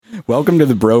Welcome to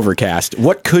the BROVER cast.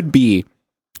 What could be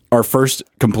our first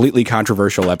completely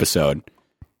controversial episode?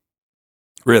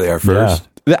 Really, our first?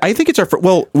 Yeah. I think it's our first.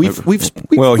 Well, we've humans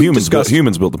discussed,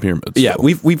 built the pyramids. Yeah,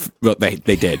 so. well,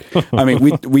 they did. I mean,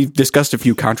 we've discussed a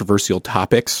few controversial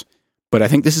topics, but I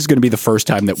think this is going to be the first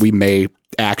time that we may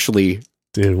actually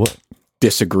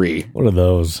disagree. What are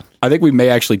those? I think we may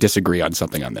actually disagree on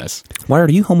something on this. Wyatt,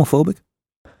 are you homophobic?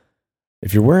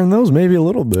 If you're wearing those, maybe a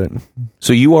little bit.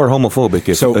 So you are homophobic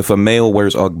if a male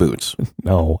wears Ugg boots?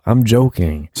 No, I'm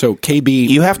joking. So KB,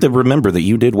 you have to remember that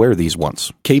you did wear these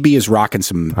once. KB is rocking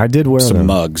some. I did wear some them.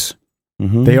 mugs.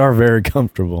 Mm-hmm. They are very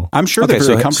comfortable. I'm sure they're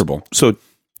very comfortable. So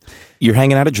you're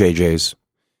hanging out at JJ's,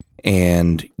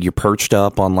 and you're perched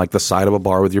up on like the side of a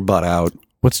bar with your butt out.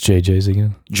 What's JJ's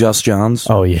again? Just John's.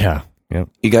 Oh yeah, yep.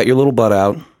 You got your little butt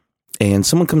out, and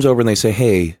someone comes over and they say,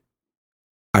 "Hey,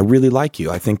 I really like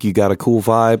you. I think you got a cool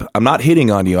vibe. I'm not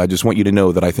hitting on you. I just want you to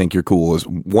know that I think you're cool as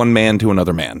one man to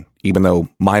another man, even though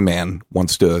my man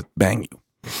wants to bang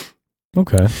you."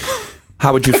 Okay.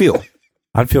 How would you feel?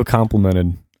 I'd feel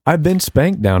complimented. I've been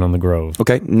spanked down on the Grove.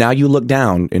 Okay. Now you look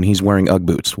down and he's wearing Ugg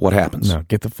boots. What happens? No,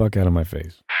 get the fuck out of my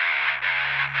face.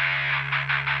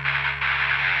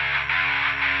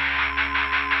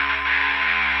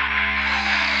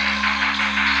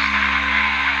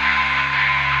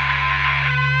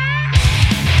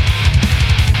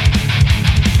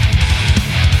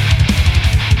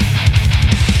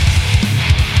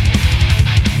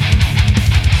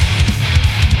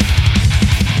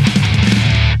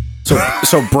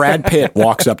 So Brad Pitt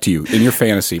walks up to you in your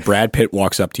fantasy. Brad Pitt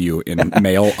walks up to you in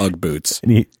male Ugg boots,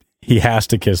 and he has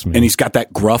to kiss me, and he's got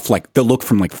that gruff, like the look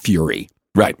from like Fury,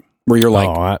 right? Where you're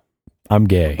like, I'm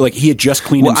gay. Like he had just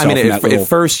cleaned himself. I mean, at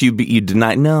first you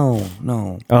deny. No.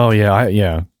 Oh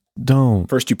yeah, don't.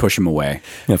 First you push him away.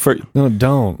 Yeah, no,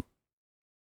 don't.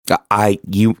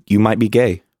 You might be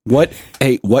gay. What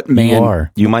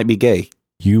man? You might be gay.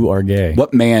 You are gay.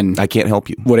 What man? I can't help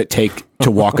you. Would it take to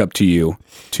walk up to you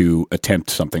to attempt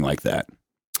something like that?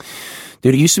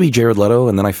 Dude, it used to be Jared Leto,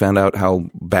 and then I found out how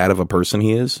bad of a person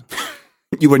he is.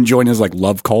 You wouldn't join his like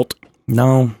love cult?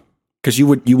 No, because you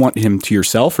want him to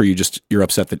yourself, or you're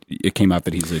upset that it came out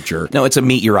that he's a jerk? No, it's a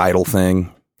meet your idol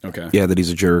thing. Okay, yeah, that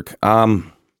he's a jerk. What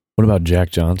about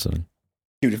Jack Johnson?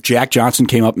 Dude, if Jack Johnson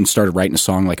came up and started writing a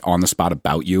song like on the spot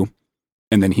about you,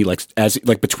 and then he as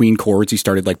between chords, he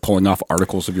started like pulling off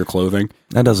articles of your clothing.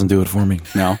 That doesn't do it for me.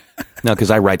 No,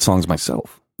 because I write songs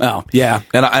myself. Oh yeah,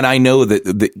 and I know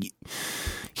that.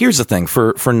 Here's the thing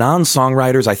for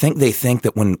non-songwriters, I think they think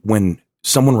that when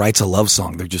someone writes a love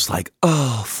song, they're just like,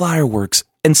 oh, fireworks,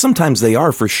 and sometimes they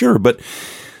are for sure. But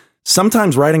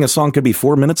sometimes writing a song could be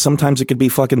 4 minutes. Sometimes it could be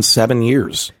fucking 7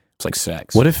 years. It's like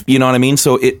sex. What if you know what I mean?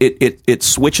 So it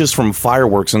switches from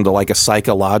fireworks into like a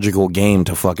psychological game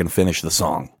to fucking finish the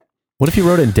song. What if he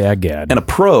wrote in Dadgad? And a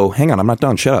pro, hang on, I'm not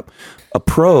done. Shut up. A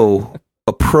pro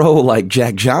like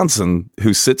Jack Johnson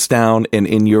who sits down and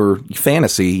in your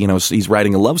fantasy, you know, he's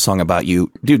writing a love song about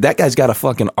you, dude. That guy's got a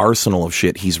fucking arsenal of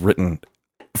shit he's written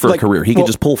for a career. He can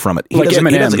just pull from it. He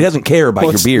doesn't care about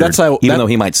your beard, even though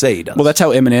he might say he does. Well, that's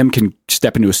how Eminem can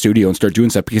step into a studio and start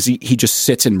doing stuff, because he just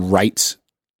sits and writes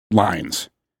lines.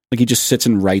 Like he just sits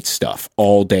and writes stuff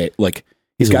all day. Like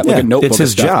he's got like a notebook. It's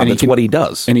his job. It's what he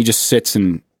does. And he just sits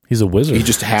and he's a wizard. He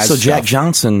just has. So Jack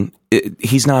Johnson,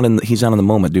 he's not in the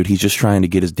moment, dude. He's just trying to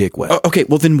get his dick wet. Okay,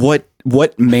 well then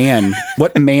what man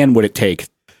would it take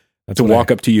to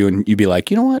walk up to you and you'd be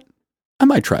like, you know what, I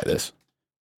might try this.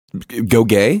 Go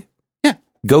gay? Yeah.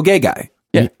 Go gay guy.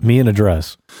 Yeah. Me in a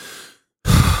dress.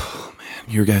 Oh,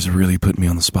 man, you guys are really putting me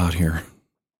on the spot here.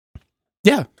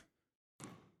 Yeah.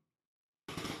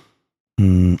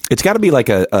 It's got to be like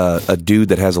a dude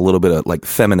that has a little bit of like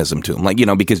feminism to him, like, you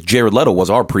know, because Jared Leto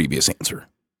was our previous answer.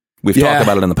 We've talked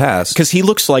about it in the past because he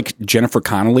looks like Jennifer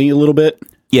Connelly a little bit.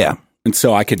 Yeah, and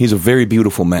so he's a very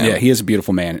beautiful man. Yeah, he is a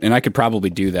beautiful man, and I could probably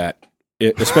do that.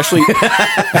 Especially,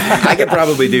 I could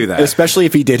probably do that, especially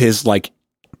if he did his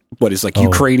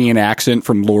Ukrainian accent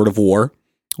from Lord of War.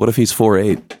 What if he's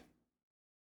 4'8"?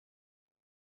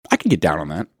 I could get down on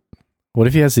that. What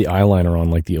if he has the eyeliner on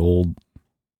like the old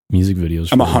music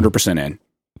videos? I'm 100% in.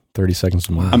 30 Seconds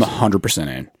to Mars. I'm 100%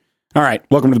 in. All right,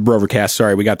 welcome to the BROVER cast.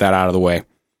 Sorry, we got that out of the way.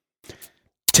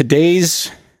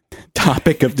 Today's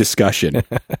topic of discussion.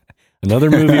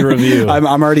 Another movie review.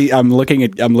 I'm looking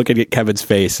at Kevin's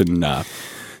face, and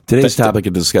today's topic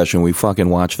of discussion. We fucking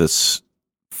watched this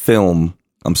film.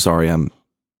 I'm sorry.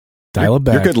 Dial it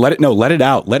back. You're good. Let it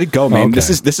out. Let it go, man. Okay.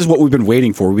 This is what we've been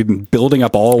waiting for. We've been building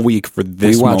up all week for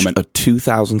this moment. We watched a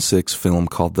 2006 film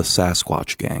called The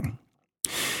Sasquatch Gang.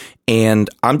 And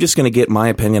I'm just going to get my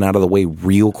opinion out of the way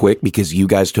real quick because you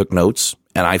guys took notes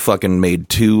and I fucking made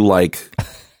 2 like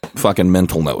fucking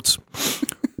mental notes.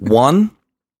 One,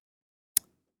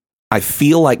 I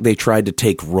feel like they tried to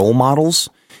take role models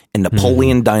and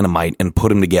Napoleon Dynamite and put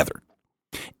them together.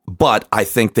 But I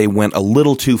think they went a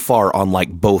little too far on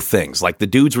like both things. Like the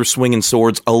dudes were swinging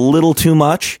swords a little too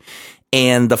much,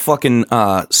 and the fucking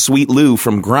Sweet Lou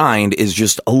from Grind is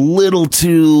just a little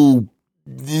too.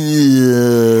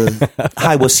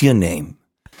 Hi, what's your name?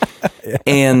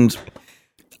 And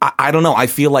I don't know. I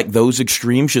feel like those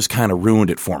extremes just kind of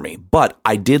ruined it for me. But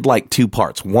I did like 2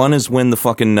 parts. One is when the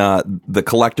fucking the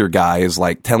collector guy is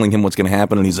like telling him what's going to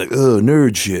happen, and he's like, "Oh,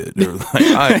 nerd shit." Or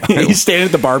like, he's standing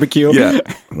at the barbecue. Yeah,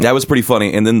 that was pretty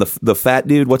funny. And then the fat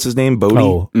dude, what's his name? Bodie?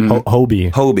 Oh,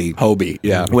 Hobie.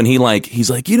 Yeah. When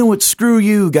he's like, you know what? Screw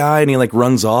you, guy, and he like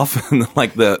runs off, and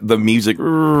like the music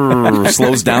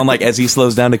slows down, like as he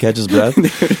slows down to catch his breath,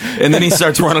 and then he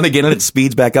starts running again, and it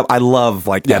speeds back up. I love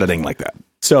like editing like that.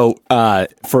 So,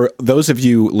 for those of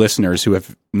you listeners who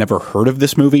have never heard of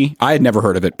this movie, I had never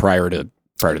heard of it prior to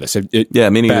this. Yeah,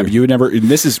 me neither. Bab, you had never. And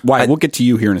this is why we'll get to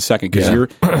you here in a second because you're.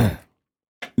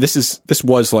 Was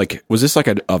this like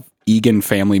a Egan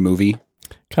family movie?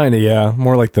 Kind of, yeah.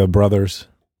 More like the Brothers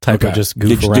type of just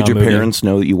goof around. Did your movie. parents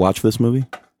know that you watched this movie?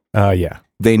 Yeah.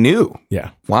 They knew.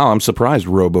 Yeah. Wow, I'm surprised,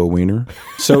 Robo Wiener.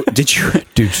 So did you?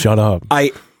 Dude, shut up.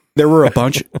 There were a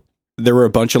bunch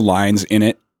of lines in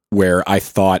it where I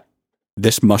thought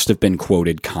this must have been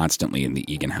quoted constantly in the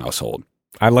Egan household.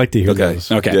 I'd like to hear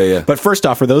those. Okay. Yeah. But first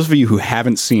off, for those of you who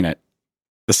haven't seen it,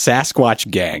 the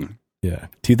Sasquatch Gang. Yeah.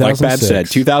 2006. Like Bab said,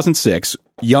 2006.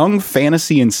 Young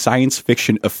fantasy and science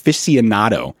fiction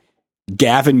aficionado,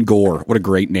 Gavin Gore, what a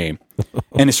great name,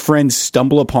 and his friends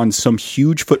stumble upon some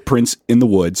huge footprints in the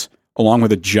woods, along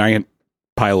with a giant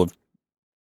pile of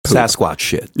poop. Sasquatch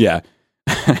shit. Yeah.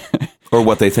 Or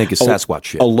what they think is Sasquatch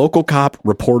shit. A local cop,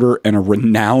 reporter, and a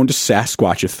renowned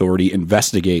Sasquatch authority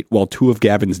investigate while 2 of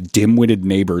Gavin's dim-witted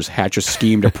neighbors hatch a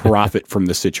scheme to profit from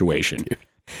the situation.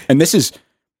 And this is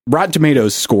Rotten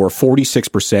Tomatoes score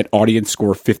 46%, audience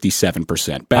score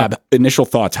 57%. Bab, initial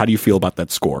thoughts. How do you feel about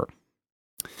that score?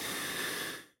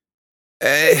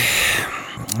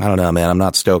 I don't know, man. I'm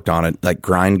not stoked on it. Like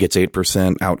Grind gets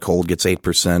 8%, Out Cold gets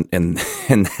 8%, and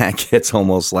that gets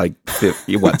almost like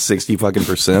 60 fucking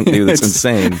percent. Dude, that's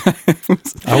insane.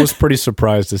 I was pretty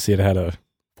surprised to see it had a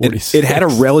 46. It had a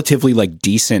relatively like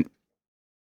decent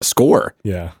score.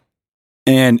 Yeah.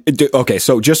 And okay,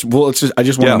 so I just want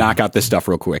to knock out this stuff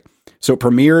real quick. So it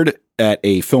premiered at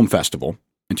a film festival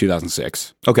in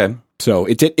 2006. Okay. So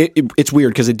it's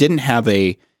weird because it didn't have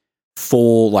a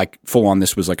full on,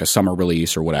 this was like a summer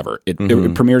release or whatever. It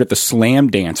premiered at the Slam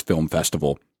Dance Film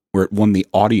Festival where it won the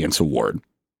audience award.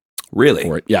 Really?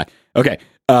 For it. Yeah. Okay.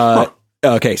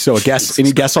 Okay. So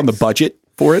any guess on the budget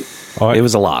for it? Oh, it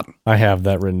was a lot. I have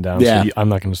that written down. Yeah. So I'm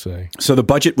not going to say. So the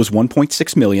budget was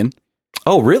 $1.6 million.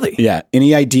 Oh, really? Yeah.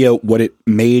 Any idea what it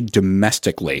made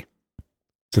domestically?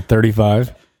 Is it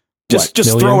 35? Just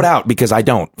throw it out because I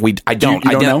don't. I don't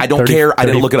care. I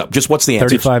didn't look it up. Just what's the answer?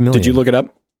 35 million. Did you look it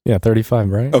up? Yeah,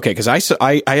 35, right? Okay, because I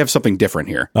have something different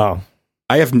here. Oh.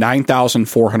 I have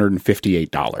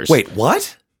 $9,458. Wait,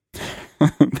 what?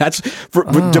 That's for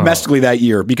domestically that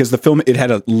year because the film, it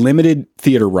had a limited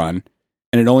theater run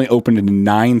and it only opened in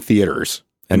 9 theaters.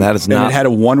 And that is not. And it had a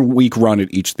 1-week run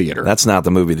at each theater. That's not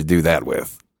the movie to do that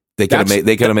with. They could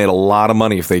have made a lot of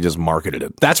money if they just marketed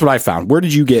it. That's what I found. Where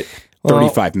did you get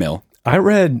 35 mil? I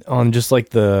read on just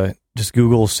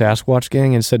Google Sasquatch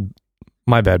Gang and it said,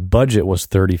 my bad, budget was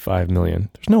 $35 million.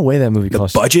 There's no way that movie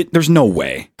cost. Budget? There's no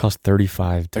way. Cost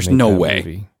 35. There's no way.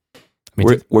 Movie. I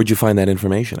mean, Where'd you find that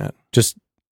information at? Just,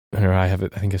 I don't know, I have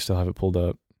it. I think I still have it pulled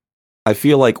up. I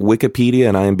feel like Wikipedia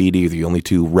and IMDb are the only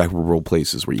 2 reputable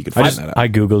places where you could find that at. I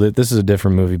Googled it. This is a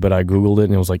different movie, but I Googled it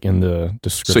and it was like in the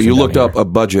description. So you looked up a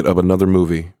budget of another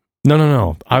movie?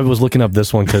 No. I was looking up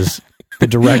this one because the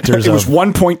directors. It was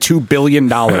 $1.2 billion.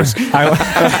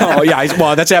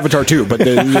 Well, that's Avatar too, but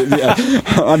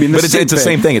it's the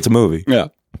same thing. It's a movie. Yeah.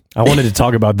 I wanted to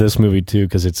talk about this movie too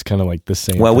because it's kind of like the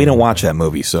same. Well, thing. we don't watch that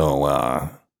movie, so.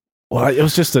 Well, it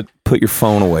was just put your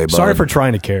phone away. Bud. Sorry for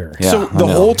trying to care. Yeah, so the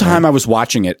whole time I was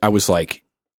watching it, I was like,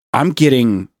 I'm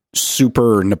getting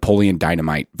super Napoleon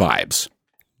Dynamite vibes.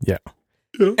 Yeah.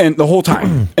 And the whole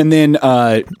time, and then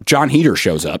John Heder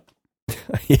shows up.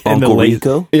 Uncle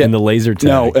Rico? And the laser tag.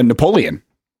 No, Napoleon.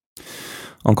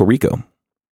 Uncle Rico.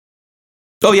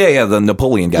 Oh, yeah, the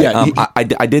Napoleon guy. Yeah,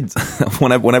 I did,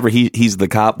 whenever he's the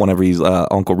cop, whenever he's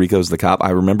Uncle Rico's the cop,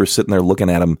 I remember sitting there looking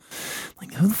at him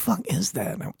like, who the fuck is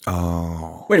that?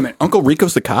 Oh. Wait a minute, Uncle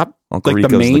Rico's the cop? Uncle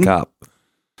Rico's the cop.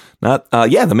 Not,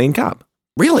 the main cop.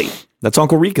 Really? That's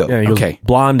Uncle Rico. Yeah, he goes, okay.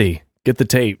 Blondie, Get the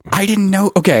tape. I didn't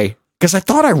know. Okay, because I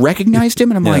thought I recognized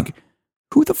him, and I'm like,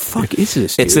 who the fuck is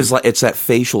this dude? It's that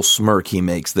facial smirk he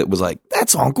makes that was like,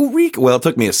 that's Uncle Rico. Well, it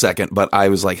took me a second, but I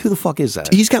was like, who the fuck is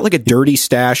that? He's got like a dirty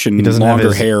stash and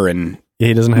longer hair, and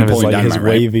he doesn't have his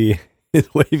wavy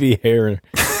hair.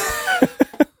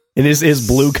 And his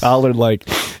blue collared like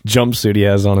jumpsuit he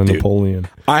has on a Napoleon.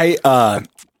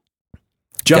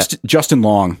 Justin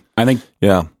Long. I think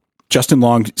Justin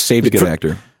Long saved it. Good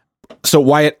actor. So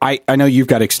Wyatt, I know you've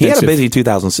got extensive. He had a busy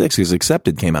 2006. His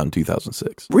Accepted came out in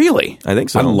 2006. Really? I think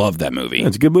so. I love that movie. Yeah,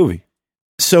 it's a good movie.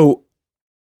 So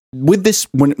with this,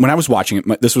 when I was watching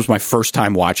it, this was my first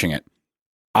time watching it.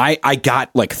 I got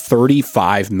like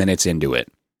 35 minutes into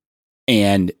it,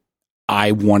 and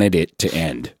I wanted it to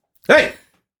end. Hey!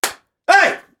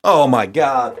 Oh my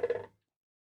God.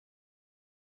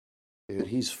 Dude,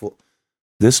 he's full.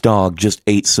 This dog just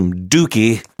ate some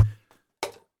dookie.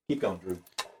 Keep going, Drew.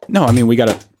 No, I mean, we got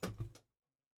to.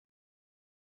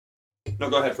 No,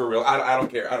 go ahead for real. I don't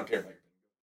care. I don't care.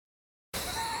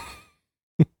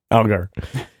 Algar.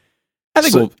 I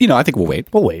think I think we'll wait.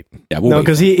 We'll wait. Yeah, we'll wait.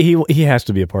 Because he has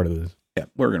to be a part of this. Yeah,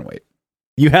 we're gonna wait.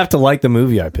 You have to like the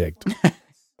movie I picked.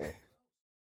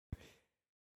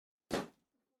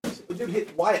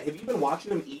 Dude, Wyatt, have you been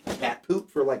watching him eat cat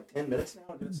poop for like 10 minutes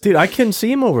now? Dude, I couldn't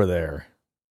see him over there.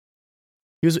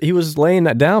 He was laying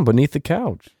that down beneath the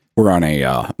couch. We're on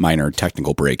a minor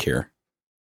technical break here.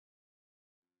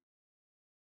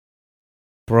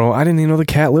 Bro, I didn't even know the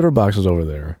cat litter box was over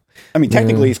there. I mean,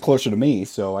 technically, he's closer to me,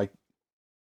 so I.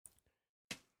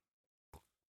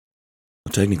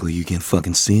 Well, technically, you can't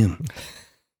fucking see him.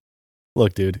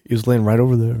 Look, dude, he was laying right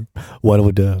over there. What do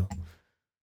we do?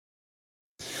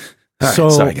 Right, so,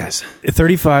 sorry, guys.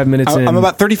 35 minutes in. I'm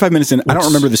about 35 minutes in. I don't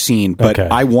remember the scene, but okay.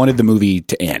 I wanted the movie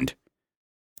to end.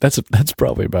 That's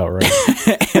probably about right.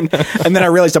 and then I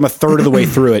realized I'm a third of the way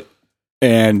through it,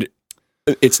 and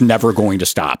it's never going to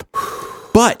stop.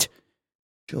 But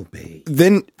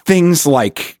then things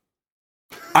like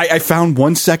I found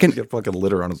 1 second. He's got fucking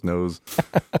litter on his nose,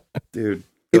 dude.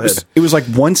 It was like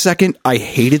 1 second I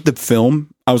hated the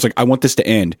film. I was like, I want this to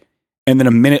end, and then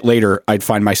a minute later I'd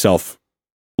find myself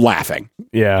laughing.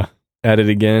 Yeah, at it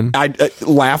again.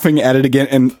 Laughing at it again,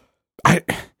 and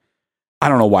I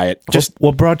don't know why it just.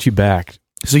 What brought you back?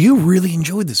 So you really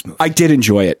enjoyed this movie? I did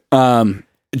enjoy it.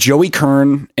 Joey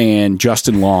Kern and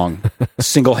Justin Long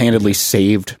single-handedly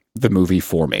saved the movie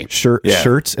for me.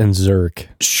 Shirts and Zerk.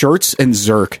 Shirts and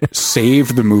Zerk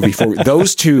saved the movie for me.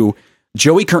 Those two,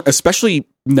 Joey Kern, especially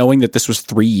knowing that this was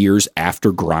 3 years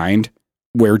after Grind,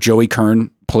 where Joey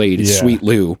Kern played Sweet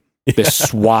Lou, this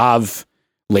suave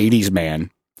ladies'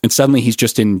 man, and suddenly he's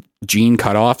just in jean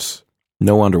cutoffs.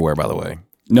 No underwear, by the way.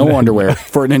 No underwear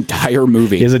for an entire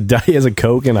movie. He has a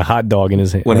Coke and a hot dog in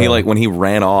his hand. When he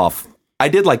ran off. I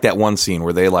did like that one scene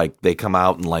where they come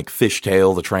out and like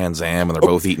fishtail the Trans Am and they're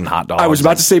both eating hot dogs. I was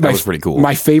about to say that was pretty cool.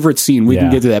 My favorite scene, we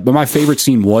can get to that, but my favorite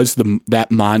scene was that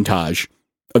montage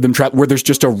of them where there's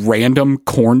just a random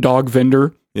corn dog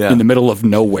vendor in the middle of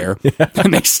nowhere,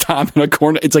 and they stop in a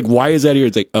corner. It's like, why is that here?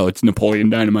 It's like, oh, it's Napoleon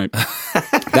Dynamite.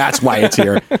 That's why it's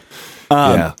here.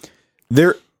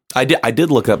 I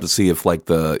did look up to see if like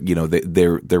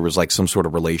there was like some sort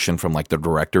of relation from like the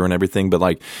director and everything, but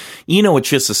like, it's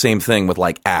just the same thing with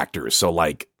like actors. So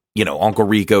like, Uncle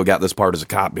Rico got this part as a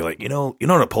cop, be like,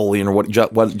 Napoleon or what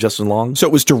Justin Long. So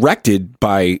it was directed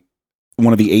by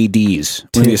one of the ADs,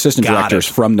 one of the assistant directors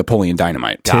from Napoleon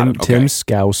Dynamite. Tim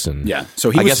Skousen. Yeah.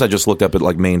 So I guess I just looked up at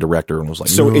like main director and was like,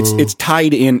 so it's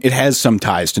tied in. It has some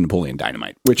ties to Napoleon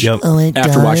Dynamite, which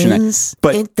after watching that,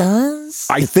 but it does.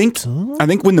 I think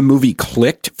when the movie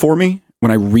clicked for me,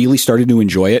 when I really started to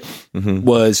enjoy it,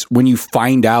 was when you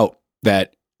find out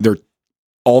that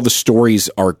all the stories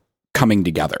are coming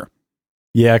together.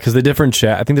 Yeah, because the different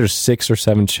I think there's 6 or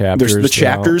 7 chapters. There's the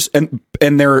chapters, and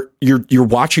you're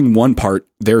watching one part,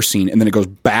 their scene, and then it goes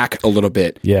back a little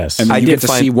bit. Yes, and then you get to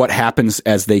see what happens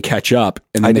as they catch up,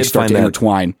 and then they start to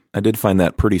intertwine. I did find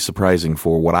that pretty surprising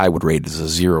for what I would rate as a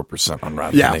 0% on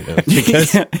Rotten Tomatoes.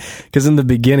 Because in the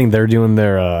beginning they're doing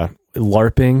their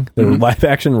LARPing, their live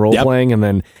action role playing, and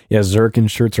then Zerk and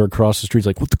Shirts are across the streets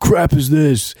like, what the crap is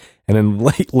this? And then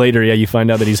later, you find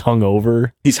out that he's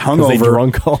hungover. He's hungover. They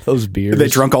drunk all those beers. They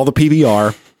drunk all the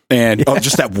PBR. And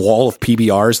just that wall of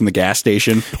PBRs in the gas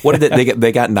station. What did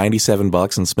they got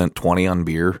 $97 and spent 20 on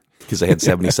beer because they had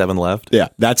 77 left? Yeah,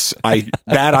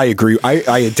 I agree. I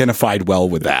identified well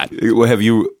with that. Have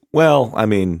you? Well, I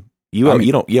mean, you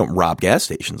don't rob gas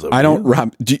stations. I don't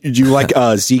rob. Do you like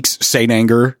Zeke's Saint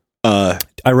Anger? I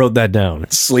wrote that down.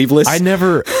 Sleeveless. I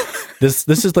never. This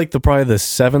is like probably the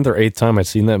 7th or 8th time I'd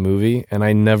seen that movie, and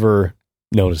I never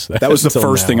notice that. That was the until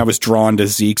first now. thing I was drawn to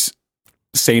Zeke's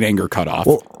Saint Anger cutoff.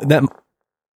 Well,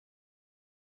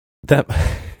 that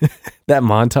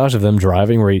montage of them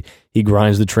driving where he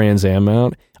grinds the Trans Am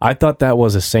out, I thought that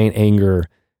was a Saint Anger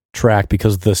track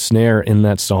because the snare in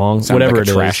that song, Sounded whatever like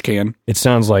a trash can. it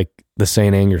sounds like the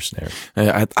Saint Anger snare.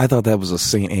 I thought that was a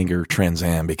Saint Anger Trans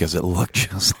Am because it looked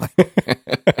just like.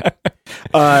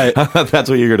 That's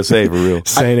what you're going to say for real.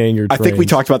 Saint Anger. I think we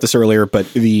talked about this earlier, but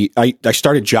I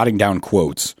started jotting down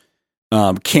quotes.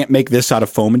 Can't make this out of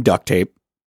foam and duct tape,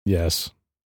 Yes.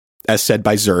 as said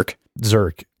by Zerk.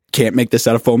 Can't make this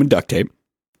out of foam and duct tape.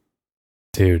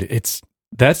 Dude,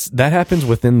 that happens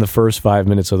within the first 5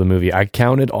 minutes of the movie. I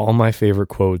counted all my favorite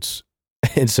quotes.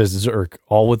 It says Zerk,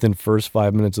 all within first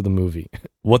 5 minutes of the movie.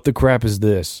 What the crap is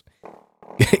this?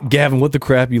 Gavin, what the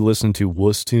crap you listen to?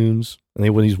 Wuss tunes? And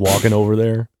then when he's walking over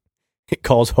there, it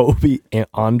calls Hobie and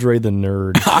Andre the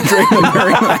Nerd. Andre the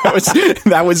Nerd.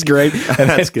 That was great. And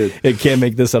that's good. It can't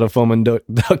make this out of foam and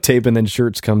duct tape. And then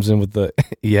Shirts comes in with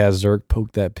Zerk,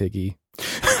 poke that piggy.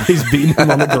 He's beating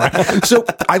him on the ground. So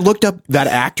I looked up that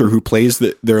actor who plays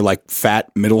their like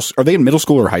fat middle. Are they in middle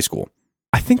school or high school?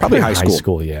 I think probably they're high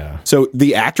school. Yeah. So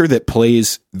the actor that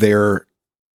plays their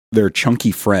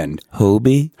chunky friend,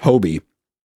 Hobie,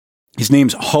 his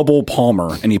name's Hubble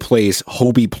Palmer, and he plays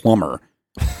Hobie Plumber.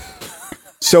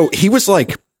 So he was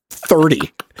like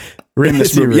 30 in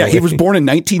this movie. Really? Yeah, he was born in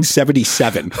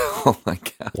 1977. Oh my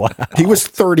God. Wow. He was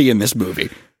 30 in this movie.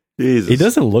 Jesus. He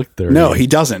doesn't look 30. No, he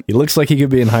doesn't. He looks like he could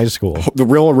be in high school. The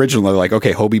real original, they're like,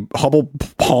 okay, Hubble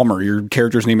Palmer, your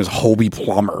character's name is Hobie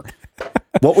Plumber.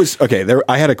 What was, okay,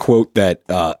 I had a quote that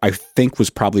I think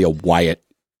was probably a Wyatt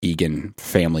Egan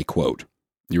family quote.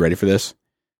 You ready for this?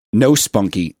 No,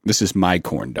 Spunky, this is my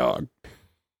corn dog.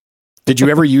 Did you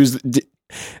ever use...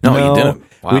 No, you didn't.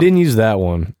 Wow. We didn't use that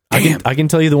one. I can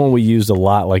tell you the one we used a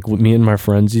lot, like what me and my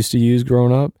friends used to use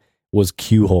growing up, was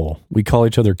Q-hole. We call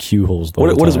each other Q-holes.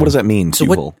 What does that mean, So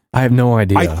Q-hole? I have no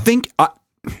idea. I think it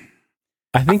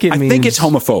means... I think it's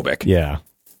homophobic. Yeah.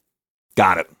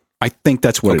 Got it. I think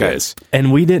that's what it is.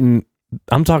 And we didn't...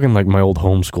 I'm talking like my old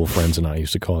homeschool friends and I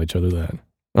used to call each other that.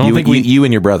 I don't think you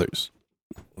and your brothers.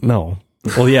 No.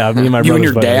 Well, yeah, me and my You and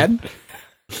brothers, your dad?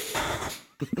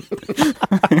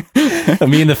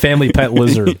 Me and the family pet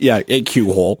lizard. Yeah, a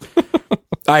Q-hole.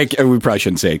 We probably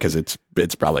shouldn't say it because it's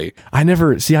probably... I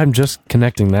never... See, I'm just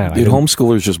connecting that. Dude,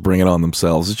 homeschoolers just bring it on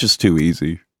themselves. It's just too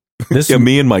easy.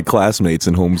 Me and my classmates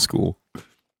in homeschool.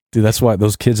 Dude, that's why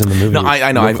those kids in the movie... No,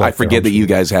 I know. I forget that you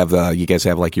homeschooled. guys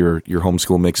have like your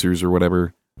homeschool mixers or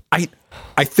whatever. I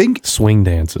think... Swing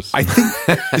dances. I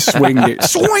think... swing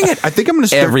it! I think I'm going to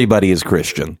start... Everybody is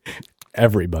Christian.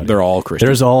 Everybody. They're all Christian.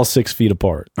 There's all 6 feet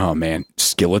apart. Oh, man.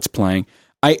 Skillets playing.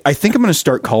 I think I'm going to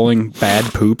start calling bad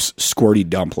poops squirty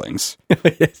dumplings.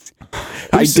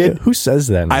 Who says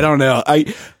that? I don't know.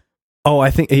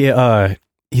 I think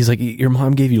he's like, your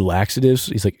mom gave you laxatives.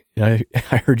 He's like, I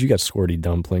heard you got squirty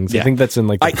dumplings. Yeah. I think that's in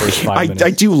like the first 5 minutes. I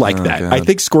do like that. God. I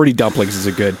think squirty dumplings is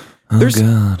a good.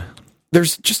 God.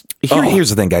 There's just Here's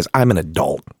the thing, guys. I'm an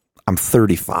adult. I'm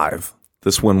 35.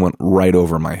 This one went right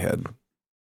over my head.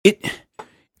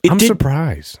 I'm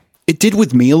surprised. It did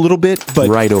with me a little bit, but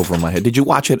Right over my head. Did you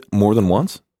watch it more than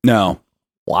once? no.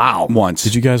 Wow. Once.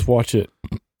 Did you guys watch it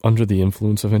under the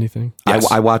influence of anything?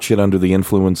 Yes. I watch it under the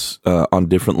influence on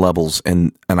different levels,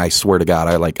 and I swear to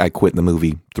God, I quit the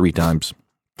movie 3 times.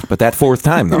 But that 4th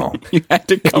time, though, You had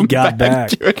to come got back.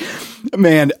 to it.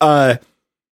 Man,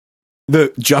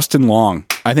 the Justin Long,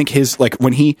 I think his, like,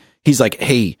 when he's like,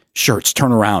 hey, Shirts,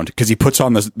 turn around, because he puts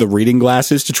on the reading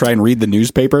glasses to try and read the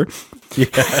newspaper.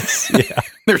 Yes. Yeah.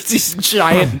 There's these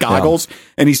giant goggles,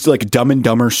 and he's like Dumb and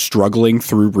Dumber struggling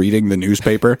through reading the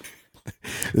newspaper.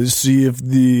 Let's see if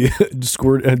the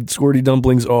squirty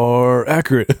dumplings are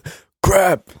accurate.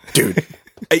 Crap. Dude.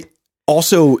 I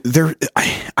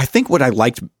think what I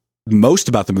liked most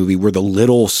about the movie were the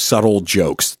little subtle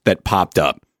jokes that popped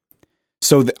up.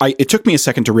 So it took me a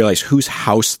second to realize whose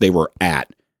house they were at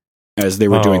as they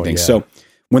were doing things. Yeah. So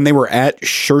when they were at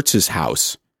Shirts'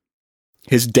 house,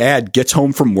 his dad gets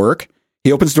home from work.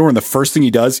 He opens the door, and the first thing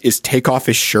he does is take off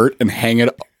his shirt and hang it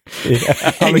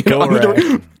on the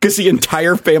door because the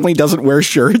entire family doesn't wear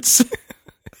shirts.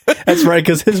 That's right,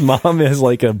 because his mom has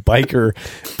like a biker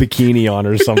bikini on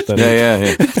or something. yeah.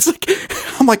 It's like,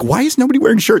 I'm like, why is nobody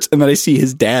wearing shirts? And then I see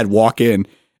his dad walk in,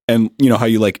 and you know how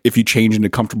you like, if you change into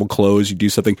comfortable clothes, you do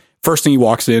something. First thing he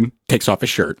walks in, takes off his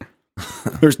shirt.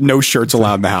 There's no shirts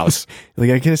allowed in the house.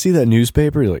 Like, I can't see that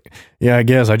newspaper. He's like, yeah, I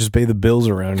guess I just pay the bills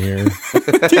around here.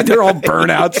 Dude, they're all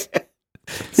burnouts.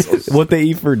 What they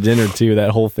eat for dinner too.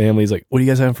 That whole family's like, what are you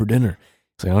guys having for dinner?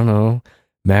 He's like, I don't know.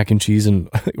 mac and cheese and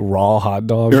raw hot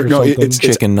dogs or No, something. it's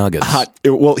chicken nuggets.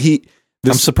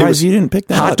 I'm surprised you didn't pick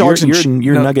that hot up. dogs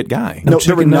You're a nugget guy. No,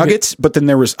 there were chicken nugget. nuggets, but then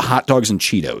there was hot dogs and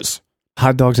Cheetos.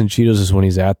 Hot dogs and Cheetos is when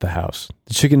he's at the house.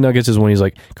 The chicken nuggets is when he's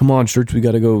like, come on, church, we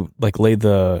got to go like lay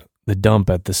the dump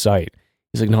at the site.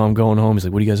 He's like, no, I'm going home. He's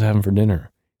like, what are you guys having for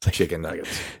dinner? It's like, Chicken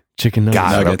nuggets. chicken nuggets.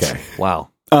 Got it. Nuggets. Okay. Wow.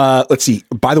 Let's see.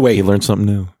 By the way, You learned something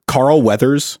new. Carl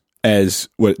Weathers as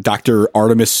Dr.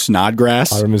 Artemis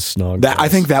Snodgrass. Artemis Snodgrass. I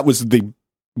think that was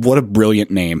what a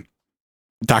brilliant name.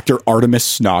 Dr. Artemis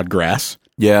Snodgrass.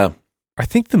 Yeah. I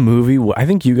think the movie, I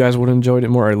think you guys would have enjoyed it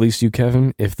more, or at least you,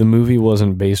 Kevin, if the movie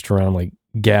wasn't based around like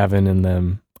Gavin and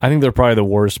them. I think they're probably the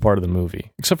worst part of the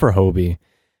movie, except for Hobie.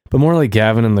 But more like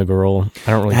Gavin and the girl,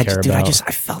 I don't really care about.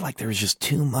 I felt like there was just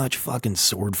too much fucking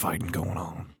sword fighting going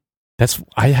on.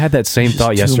 I had that same Just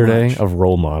thought too yesterday much. of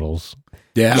role models.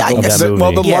 Yeah. Yeah, I guess that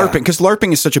Well, the movie. LARPing, because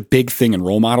LARPing is such a big thing in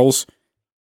role models.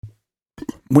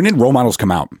 When did role models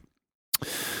come out?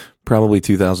 Probably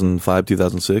 2005,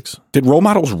 2006. Did role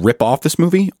models rip off this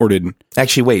movie, or did?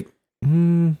 Actually, wait.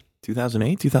 Hmm.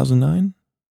 2008, 2009?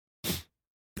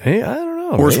 Hey, I don't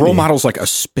know. Or is maybe. role models like a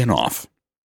spin-off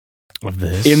of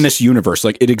this in this universe?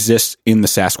 Like it exists in the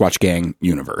Sasquatch Gang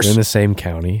universe in the same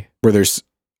county? where there's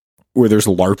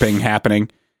LARPing happening.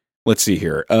 Let's see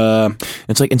here.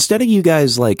 It's like instead of you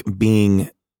guys like being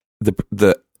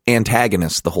the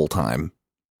antagonist the whole time,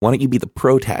 why don't you be the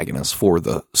protagonist for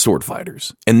the sword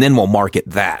fighters? And then we'll market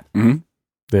that.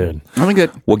 Dude, I think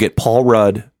that We'll get Paul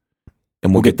Rudd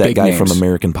and we'll get that big guy names. from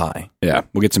American Pie. yeah,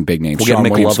 we'll get some big names. We'll get Sean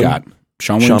William McLovin. Scott.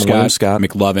 Sean William Scott. Scott.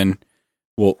 McLovin.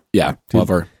 Well, yeah,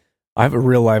 Glover. I have a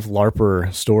real life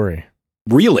LARPer story.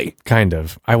 Really? Kind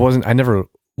of. I never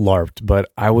LARPed,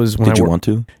 but I was when Did you I want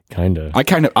to? kind of. I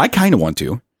kind of want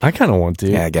to. I kind of want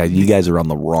to. Yeah, guys, you guys are on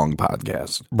the wrong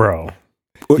podcast. Bro.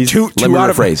 Let me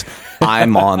rephrase.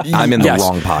 I'm in the Yes.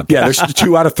 wrong podcast. Yeah, there's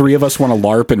 2 out of 3 of us want to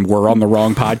LARP, and we're on the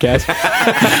wrong podcast.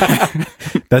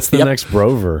 That's the Yep. next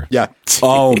Brover. Yeah.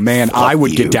 Oh man, I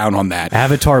would you. get down on that.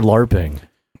 Avatar LARPing.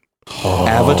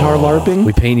 Avatar LARPing?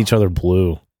 We paint each other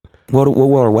blue. What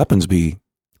will our weapons be?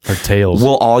 Our tails.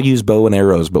 We'll all use bow and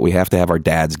arrows, but we have to have our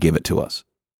dads give it to us.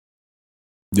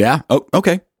 Yeah. Oh,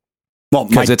 okay. Well,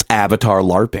 Because it's Avatar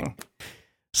LARPing.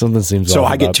 Something seems so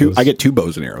off I get about 2. this. I get 2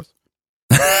 bows and arrows.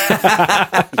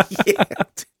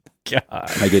 God.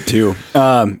 I get 2.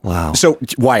 Wow. So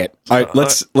Wyatt, all right,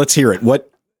 let's hear it.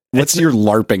 What's your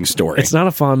LARPing story? It's not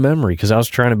a fond memory because I was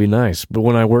trying to be nice. But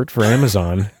when I worked for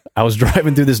Amazon, I was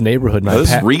driving through this neighborhood. And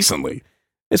This is recently.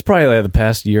 it's probably like the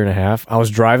past year and a half. I was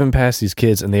driving past these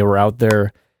kids and they were out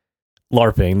there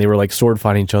LARPing. They were like sword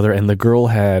fighting each other. And the girl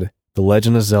had the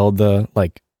Legend of Zelda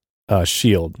like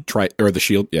shield. Or the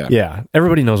shield. Yeah. Yeah.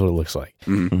 Everybody knows what it looks like. It's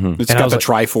And I got was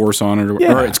the like- Triforce on it,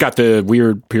 Yeah. or it's got the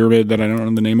weird pyramid that I don't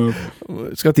know the name of.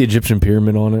 It's got the Egyptian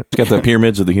pyramid on it. It's got the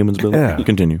pyramids of the humans built. Yeah.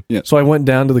 Continue. So I went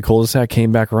down to the cul-de-sac,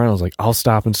 came back around. I was like, I'll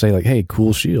stop and say like, hey,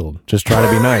 cool shield. Just try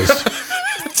to be nice.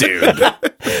 Dude.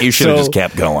 You should have So- just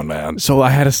kept going, man. So I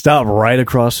had to stop right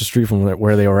across the street from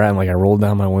where they were at. And like I rolled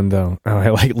down my window and I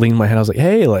like leaned my head. I was like,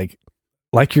 hey, like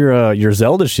your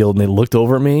Zelda shield. And they looked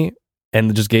over at me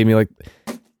and just gave me like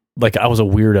I was a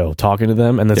weirdo talking to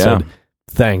them and then said,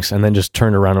 thanks. And then just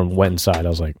turned around and went inside. I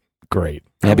was like, great.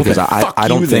 Yeah, because Well, then fuck I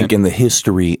don't you think then. in the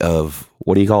history of,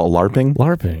 what do you call it, LARPing?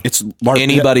 LARPing. It's LARP.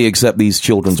 Anybody except these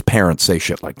children's parents say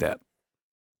shit like that.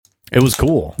 It was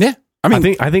cool. Yeah. I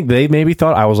mean, I think they maybe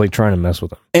thought I was like trying to mess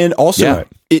with them. and also Yeah.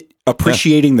 it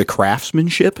appreciating the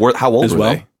craftsmanship. How old As were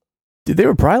well? they? Dude, they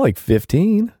were probably like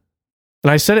 15.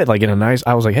 And I said it like in a nice,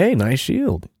 I was like, hey, nice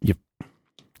shield. You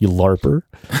LARPer.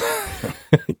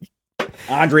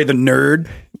 Andre the Nerd.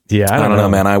 Yeah, I don't know,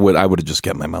 man. I would have just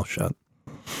kept my mouth shut.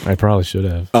 I probably should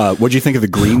have. What'd you think of the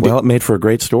Green Day? Well, it made for a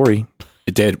great story.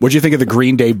 It did. What'd you think of the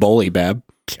Green Day Bully, Bab?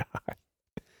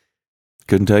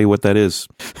 Couldn't tell you what that is.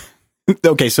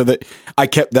 Okay, so that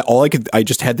I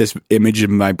just had this image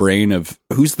in my brain of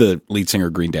who's the lead singer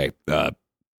of Green Day?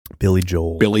 Billy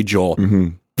Joel. Billy Joel. Mm-hmm.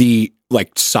 The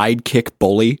like sidekick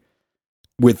bully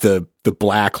with the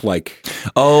black like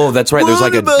Oh, that's right. There's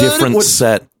like a different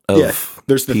set of. yeah.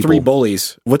 There's the people. 3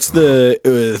 bullies. What's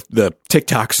the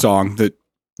TikTok song that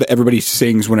everybody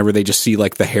sings whenever they just see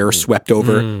like the hair swept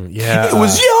over? Yeah. It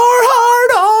was your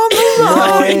heart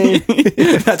on the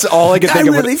line. That's all I could think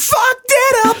of. really fucked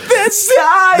it up this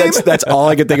time. That's all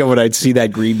I could think of when I'd see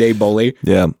that Green Day bully.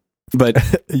 Yeah. But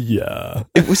yeah.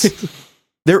 it was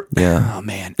Yeah. Oh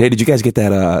man. Hey, did you guys get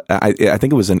that? I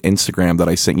think it was an Instagram that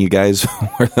I sent you guys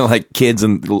where they're like kids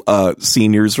and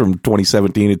seniors from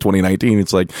 2017 to 2019.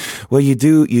 It's like, well, you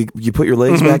put your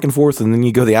legs back and forth and then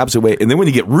you go the opposite way. And then when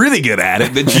you get really good at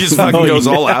it, then she just fucking goes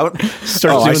all out.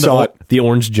 I saw it. The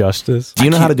Orange Justice. Do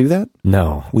you know how to do that?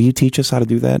 No. Will you teach us how to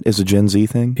do that as a Gen Z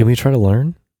thing? Can we try to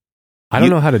learn? I don't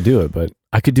know how to do it, but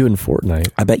I could do it in Fortnite.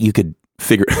 I bet you could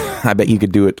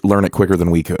learn it quicker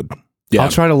than we could. Yeah. I'll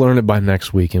try to learn it by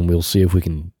next week, and we'll see if we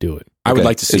can do it. I would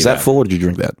like to see that. Is that full, or did you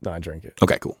drink that? No, I drank it.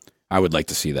 Okay, cool. I would like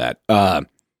to see that.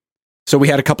 So we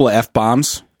had a couple of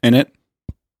F-bombs in it.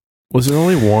 Was there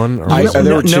only one? Or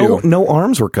there were two. No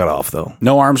arms were cut off, though.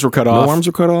 No arms were cut off. No arms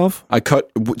were cut off?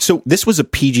 So this was a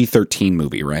PG-13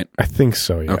 movie, right? I think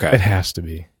so, yeah. Okay. It has to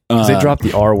be. Because they dropped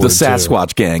the R word, The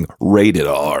Sasquatch Gang, rated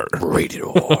R. Rated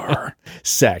R.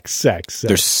 Sex.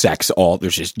 There's sex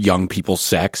there's just young people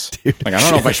sex. Like, I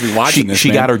don't know if I should be watching this.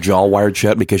 She got her jaw wired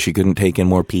shut because she couldn't take in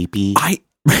more pee-pee.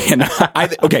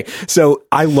 Okay, so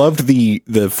I loved the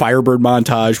Firebird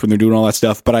montage when they're doing all that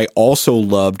stuff, but I also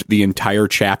loved the entire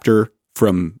chapter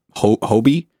from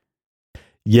Hobie.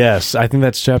 Yes, I think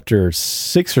that's chapter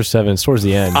 6 or 7. It's towards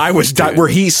the end. I was where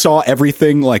he saw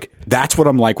everything. Like, that's what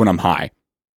I'm like when I'm high.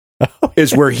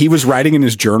 Is where he was writing in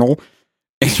his journal.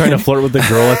 He's trying to flirt with the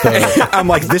girl at the. I'm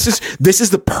like, this is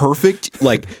the perfect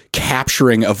like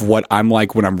capturing of what I'm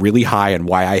like when I'm really high and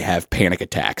why I have panic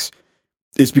attacks.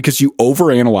 It's because you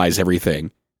overanalyze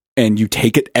everything and you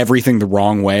take everything the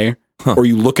wrong way, or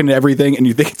you look into everything and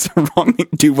you think it's the wrong thing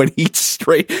to do. When he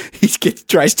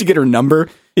tries to get her number.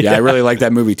 Yeah, I really like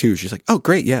that movie too. She's like, oh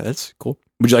great, yeah, that's cool.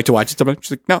 Would you like to watch it sometime?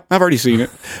 She's like, no, I've already seen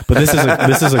it. But this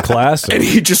is a classic. And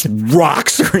he just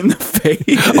rocks her in the face.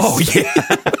 Oh yeah.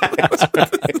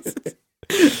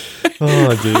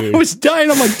 Oh, dude. I was dying.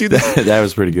 I'm like, dude, that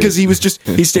was pretty good. Because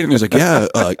he's standing there, he's like, yeah,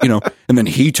 and then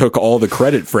he took all the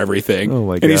credit for everything. Oh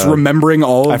my God. And he's remembering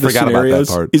all of the scenarios. About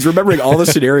that part. He's remembering all the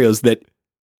scenarios that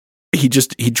he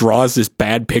draws this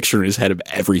bad picture in his head of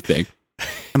everything.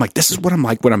 I'm like, this is what I'm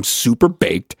like when I'm super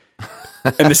baked.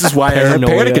 And this is why I have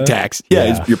panic attacks.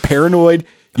 Yeah. You're paranoid.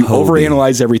 You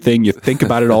overanalyze everything. You think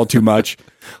about it all too much.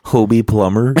 Hobie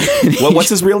Plumber. What's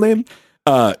his real name?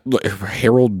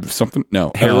 Harold something.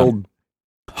 No, Harold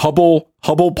Hubble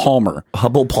Palmer.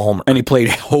 Hubble Palmer. And he played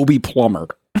Hobie Plumber.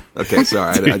 Okay,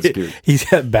 sorry. He's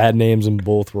got bad names in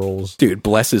both roles. Dude,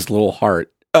 bless his little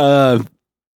heart. But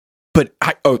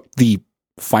the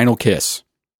final kiss.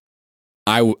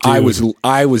 I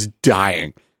was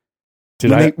dying.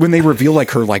 When they reveal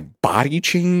like her like body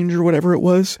change or whatever it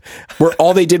was, where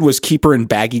all they did was keep her in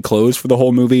baggy clothes for the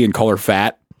whole movie and call her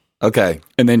fat. Okay.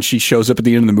 And then she shows up at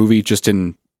the end of the movie just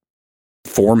in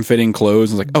form-fitting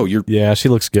clothes. And like, oh, yeah, she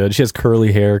looks good. She has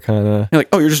curly hair, kind of. You're like,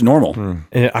 oh, you're just normal.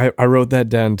 And I wrote that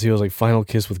down too. I was like, final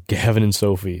kiss with Gavin and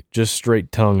Sophie, just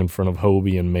straight tongue in front of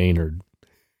Hobie and Maynard.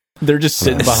 They're just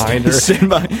sitting behind her. He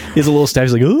has a little staff.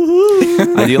 He's like, ooh.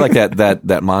 I do like that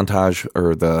montage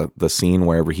or the scene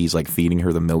wherever he's like feeding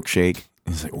her the milkshake.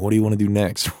 He's like, what do you want to do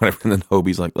next? Whatever. And then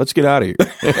Hobie's like, let's get out of here.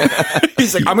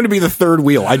 He's like, I'm going to be the third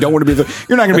wheel. I don't want to be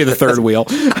you're not going to be the third wheel.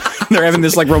 They're having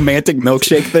this like romantic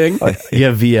milkshake thing. You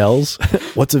have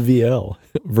VLs. What's a VL?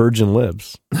 Virgin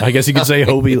lips. I guess you could say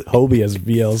Hobie has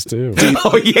VLs too.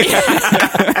 Oh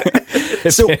yeah.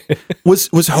 So was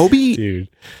Hobie? Dude,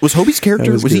 was Hobie's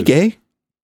character? Was he gay?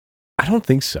 I don't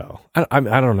think so. I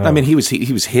don't know. I mean, he was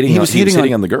hitting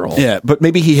on the girl. Yeah, but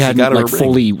maybe he hadn't like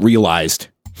fully realized.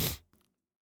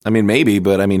 I mean, maybe,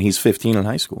 but I mean, he's 15 in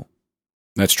high school.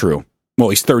 That's true. Well,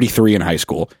 he's 33 in high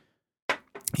school.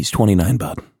 He's 29,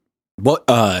 bud. What?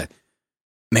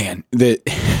 Man, the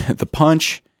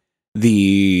punch,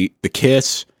 the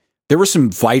kiss. There were some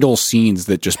vital scenes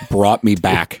that just brought me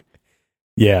back.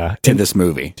 Yeah, to this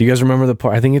movie. Do you guys remember the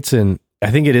part? I think it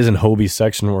is in Hobie's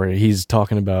section where he's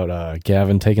talking about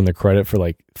Gavin taking the credit for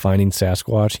like finding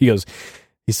Sasquatch.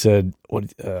 He said,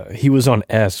 "What? He was on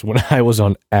S when I was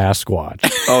on Asquatch."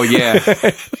 Oh yeah,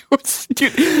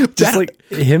 dude, just like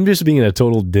him just being a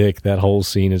total dick. That whole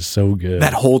scene is so good.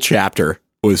 That whole chapter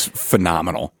was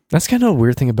phenomenal. That's kind of a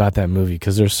weird thing about that movie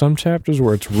because there's some chapters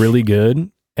where it's really good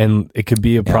and it could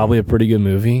be probably a pretty good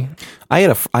movie. I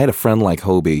had a friend like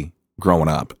Hobie growing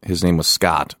up. His name was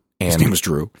Scott. And his name was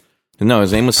Drew. No,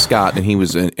 his name was Scott, and he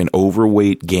was an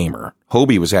overweight gamer.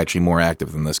 Hobie was actually more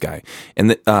active than this guy.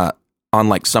 And on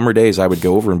like summer days, I would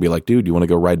go over and be like, dude, you want to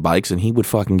go ride bikes? And he would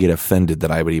fucking get offended that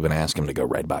I would even ask him to go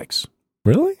ride bikes.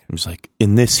 Really? It was like,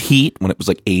 in this heat, when it was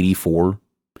like 84.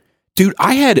 Dude,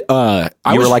 I had...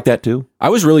 you were like that too? I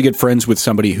was really good friends with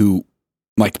somebody who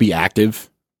liked to be active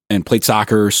and played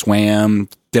soccer, swam,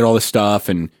 did all this stuff.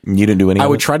 And you didn't do any I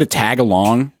would try to tag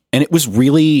along, and it was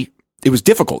really... was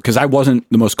difficult because I wasn't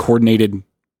the most coordinated.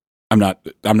 I'm not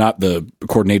the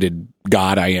coordinated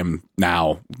god I am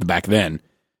now back then,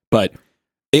 but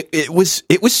it was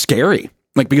scary.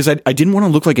 Like, because I didn't want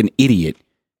to look like an idiot,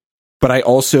 but I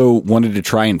also wanted to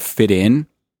try and fit in.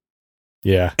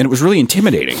 Yeah. And it was really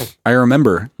intimidating. I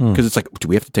remember because it's like, do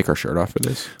we have to take our shirt off for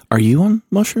this? Are you on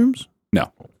mushrooms?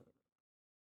 No.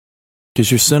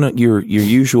 Because your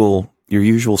usual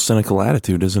cynical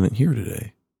attitude isn't here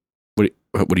today.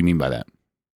 What do you mean by that?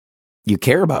 You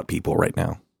care about people right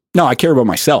now. No, I care about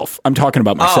myself. I'm talking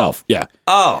about myself. Yeah.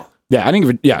 Oh. Yeah, I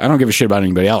don't give a shit about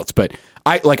anybody else, but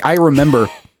I remember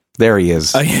there he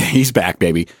is. He's back,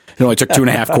 baby. It only took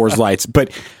 2.5 Coors Lights,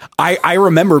 but I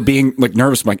remember being like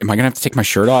nervous. I'm like, am I gonna have to take my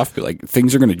shirt off? Like,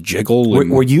 things are gonna jiggle.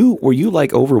 Were you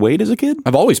like overweight as a kid?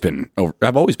 I've always been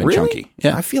Really? chunky.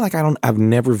 Yeah, I feel like I've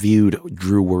never viewed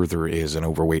Drew Werther as an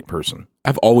overweight person.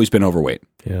 I've always been overweight.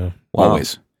 Yeah. Wow.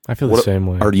 Always. I feel the same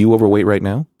way. Are you overweight right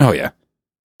now? Oh yeah.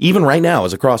 Even right now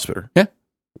as a CrossFitter? Yeah.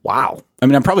 Wow. I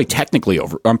mean, I'm probably technically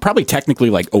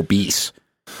like obese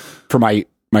for my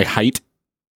height.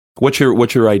 What's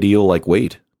your ideal like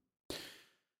weight?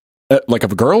 Like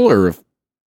of a girl or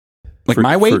like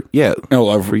my weight? Yeah.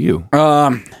 No, for you.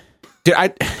 Dude,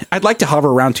 I'd like to hover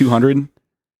around 200.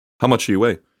 How much do you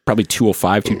weigh? Probably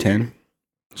 205, 210.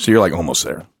 So you're like almost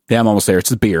there. Yeah, I'm almost there. It's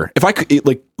the beer. If I could,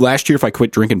 like last year, if I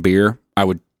quit drinking beer, I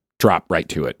would drop right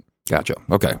to it. Gotcha.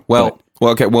 Okay. Well,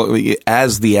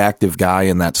 as the active guy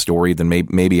in that story, then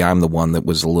maybe I'm the one that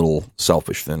was a little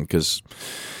selfish then, because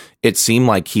it seemed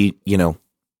like he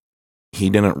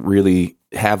didn't really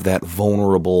have that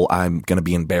vulnerable, I'm going to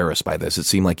be embarrassed by this. It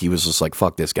seemed like he was just like,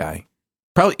 fuck this guy.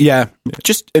 Probably, yeah.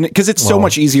 Just because it's so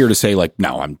much easier to say like,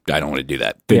 no, I don't want to do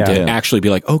that, than to actually be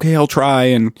like, okay, I'll try,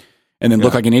 and then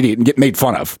look like an idiot and get made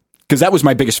fun of. Because that was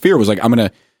my biggest fear, was like, I'm going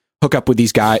to hook up with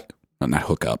these guys. Well, not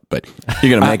hook up, but you're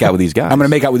going to make out with these guys. I'm going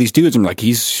to make out with these dudes. And I'm like,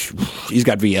 he's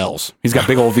got VLs. He's got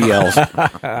big old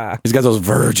VLs. He's got those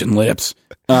virgin lips.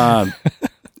 But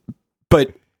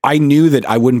I knew that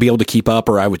I wouldn't be able to keep up,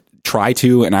 or I would try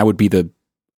to, and I would be the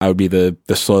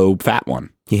slow fat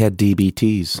one. He had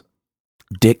DBTs,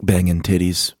 dick banging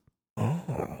titties.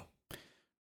 Oh.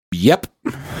 Yep,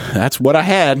 that's what I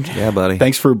had. Yeah, buddy.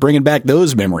 Thanks for bringing back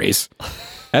those memories.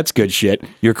 That's good shit.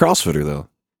 You're a CrossFitter though.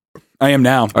 I am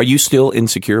now. Are you still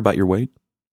insecure about your weight?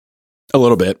 A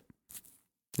little bit.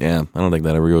 Yeah, I don't think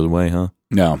that ever goes away, huh?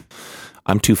 No.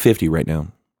 I'm 250 right now.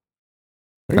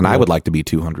 And I would like to be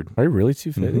 200. Are you really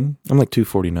 250? I'm like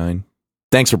 249.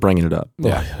 Thanks for bringing it up.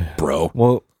 Yeah, bro.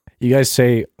 Well, you guys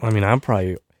say, I mean, I'm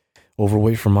probably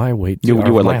overweight for my weight too.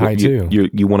 You my height too.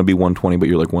 You want to be 120, but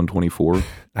you're like 124.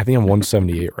 I think I'm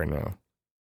 178 right now.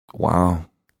 Wow.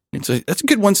 That's a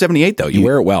good 178 though. You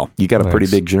wear it well. You got a pretty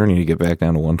big journey to get back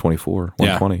down to 124,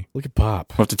 120. Yeah. Look at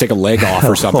Pop. We'll have to take a leg off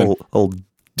or something. Old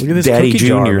Look at this Daddy cookie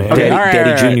Junior. jar, man. Okay,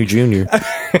 Daddy Junior.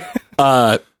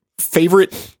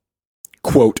 Favorite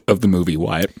quote of the movie,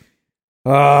 Wyatt?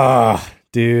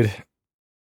 Dude.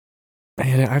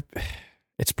 Man,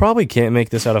 it's probably can't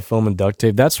make this out of foam and duct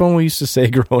tape. That's one we used to say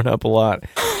growing up a lot.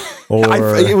 Or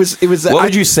it was. What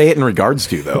would you say it in regards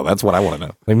to though? That's what I want to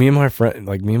know. me and my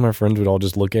friends would all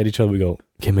just look at each other. We go,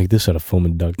 "Can't make this out of foam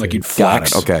and duct tape." Like you'd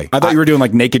flex. Okay. I thought you were doing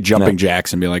like naked jumping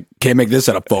jacks and be like, "Can't make this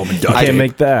out of foam and duct I tape." can't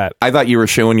make that. I thought you were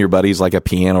showing your buddies like a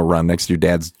piano run next to your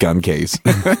dad's gun case.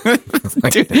 Dude,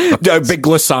 a big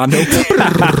glissando.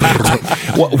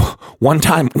 One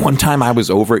time I was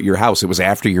over at your house. It was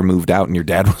after you moved out, and your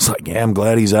dad was like, "Yeah, I'm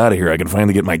glad he's out of here. I can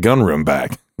finally get my gun room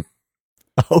back."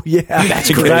 Oh yeah, that's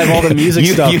because I have all the music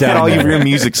stuff you down had all there. your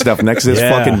music stuff next to this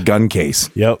fucking gun case.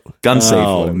 Yep, gun safe.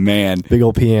 Oh man, big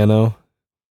old piano.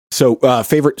 So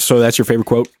favorite. So that's your favorite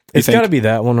quote? It's got to be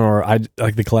that one, or I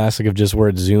like the classic of just where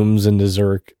it zooms into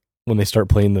Zerk when they start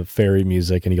playing the fairy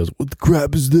music, and he goes, "What the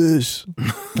crap is this?"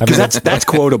 Because that's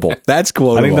quotable. That's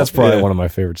quotable. I think that's probably one of my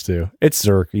favorites too. It's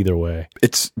Zerk either way.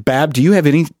 It's Bab. Do you have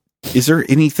any? Is there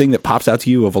anything that pops out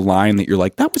to you of a line that you're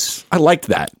like, I liked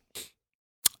that?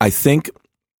 I think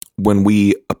when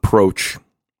we approach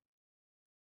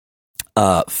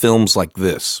films like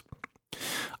this,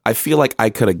 I feel like I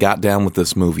could have got down with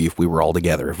this movie if we were all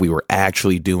together, if we were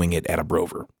actually doing it at a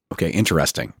Brover. Okay,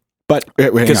 interesting. But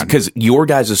because your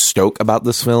guys' stoke about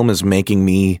this film is making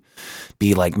me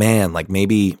be like, man, like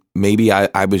maybe I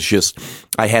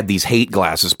had these hate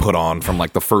glasses put on from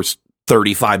like the first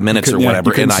 35 minutes or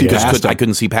whatever, and I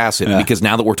couldn't see past it. Yeah. Because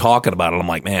now that we're talking about it, I'm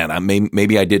like, man,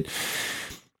 maybe I did.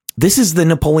 This is the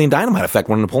Napoleon Dynamite effect.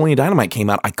 When Napoleon Dynamite came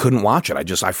out, I couldn't watch it.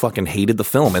 I fucking hated the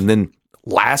film. And then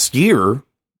last year,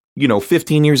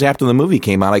 15 years after the movie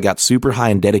came out, I got super high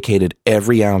and dedicated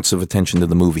every ounce of attention to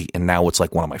the movie, and now it's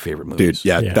like one of my favorite movies. Dude,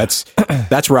 yeah.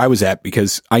 That's where I was at,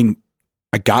 because I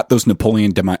got those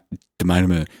Napoleon Dynamite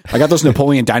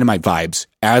vibes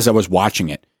as I was watching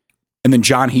it, and then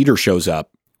John Heder shows up.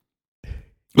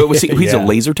 But was he's a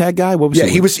laser tag guy? What was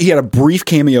he? He had a brief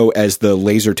cameo as the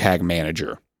laser tag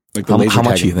manager. Like how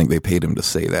much do you think they paid him to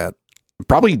say that?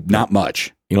 Probably not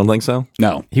much. You don't think so?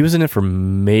 No. He was in it for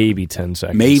maybe 10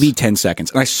 seconds. Maybe 10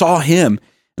 seconds. And I saw him,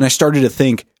 and I started to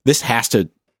think, this has to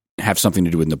have something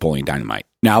to do with Napoleon Dynamite.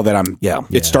 Now that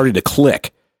it started to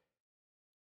click.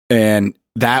 And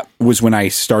that was when I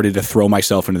started to throw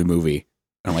myself into the movie.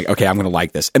 I'm like, okay, I'm going to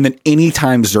like this. And then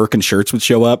anytime Zirk and Schertz would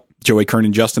show up, Joey Kern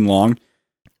and Justin Long,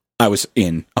 I was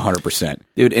in 100%.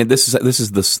 Dude, and this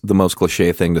is the most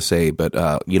cliche thing to say, but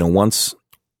once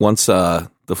the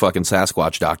fucking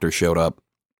Sasquatch doctor showed up,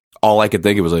 all I could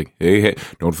think of was like, hey,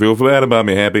 don't feel bad about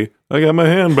me, Happy. I got my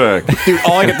hand back. Dude,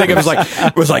 all I could think of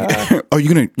was like, oh,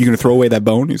 you gonna throw away that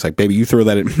bone? He's like, baby, you throw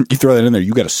that in there.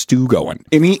 You got a stew going.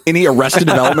 Any Arrested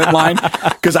Development line?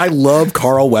 Because I love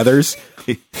Carl Weathers.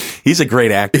 He's a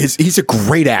great actor. He's a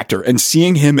great actor, and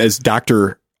seeing him as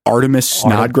Dr. Artemis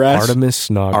Snodgrass.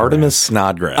 Artemis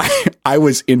Snodgrass. I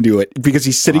was into it because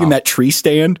he's sitting in that tree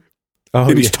stand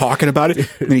and he's talking about it,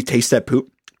 and then he tastes that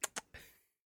poop.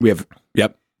 We have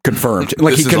confirmed.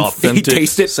 Like this is authentic. He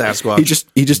tastes it. Sasquatch. He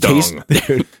just tastes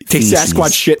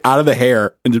Sasquatch shit out of the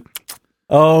hair and just,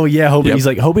 oh yeah, he's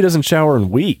like, hope he doesn't shower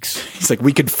in weeks. He's like,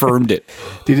 we confirmed it.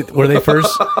 Dude,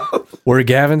 were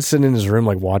Gavin sitting in his room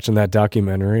like watching that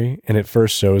documentary, and it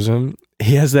first shows him,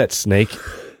 he has that snake.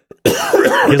 He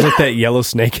has like that yellow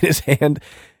snake in his hand,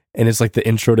 and it's like the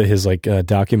intro to his like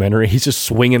documentary. He's just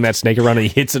swinging that snake around, and he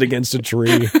hits it against a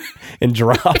tree and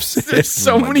drops it. There's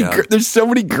so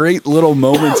many great little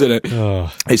moments in it.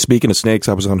 Hey, speaking of snakes,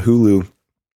 I was on Hulu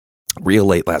real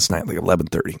late last night, like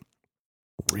 11:30.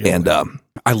 Really? And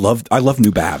I love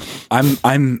New Bab.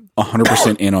 I'm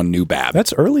 100% in on New Bab.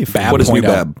 That's early. Bab. What is New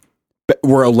Bab?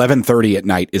 Where 11:30 at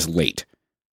night is late.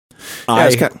 I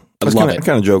was kind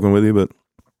of joking with you, but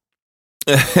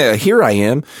here I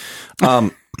am.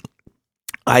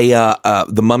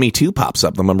 The Mummy 2 pops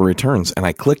up, The Mummy Returns, and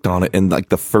I clicked on it, and like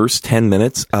the first 10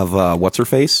 minutes of what's her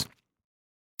face?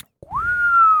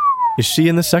 Is she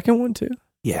in the second one too?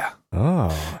 Yeah.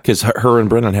 Oh. Because her and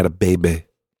Brennan had a baby.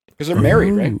 Because they're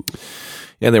married, right?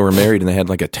 Yeah, they were married, and they had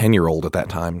like a 10-year-old at that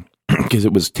time, because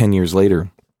it was 10 years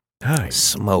later. Nice.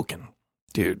 Smoking.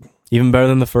 Dude. Even better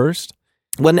than the first?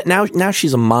 Well, now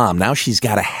she's a mom. Now she's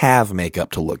got to have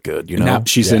makeup to look good, you know? Now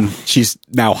she's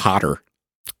now hotter.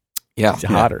 Yeah. She's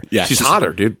hotter. Yeah, she's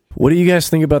hotter, dude. What do you guys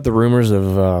think about the rumors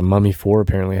of Mummy 4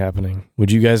 apparently happening?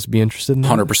 Would you guys be interested in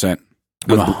that? 100%.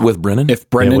 With Brennan? If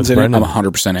Brennan's in it, I'm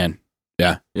 100% in.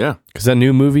 Yeah. Yeah. Because that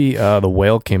new movie, The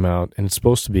Whale, came out, and it's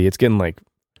getting like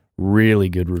really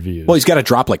good reviews. Well, he's got to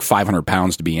drop like 500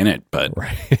 pounds to be in it, but...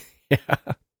 Right. Yeah.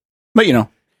 But,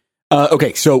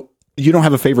 okay, so you don't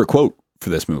have a favorite quote for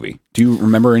this movie. Do you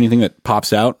remember anything that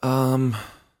pops out?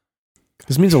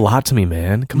 This means a lot to me,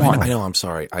 man. Come on. I know, I'm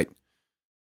sorry. I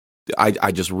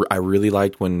really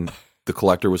liked when the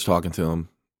collector was talking to him,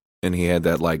 and he had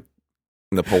that like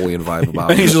Napoleon vibe about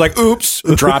it. And he's just like, oops,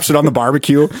 drops it on the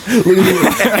barbecue. Look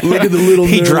at the little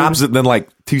He drops it, and then like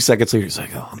 2 seconds later, he's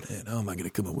like, oh man, how am I going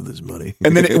to come up with this money?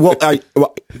 And then,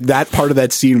 that part of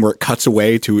that scene where it cuts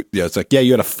away to, it's like,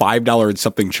 you had a $5 and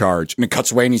something charge, and it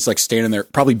cuts away, and he's like standing there,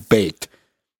 probably baked.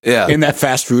 Yeah. In that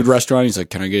fast food restaurant, he's like,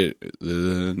 can I get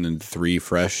 3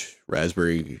 fresh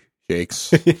raspberry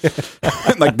shakes?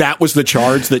 Like, that was the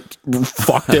charge that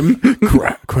fucked him.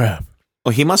 Crap.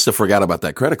 Well, he must have forgot about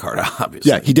that credit card,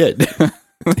 obviously. Yeah, he did.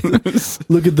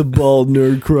 Look at the bald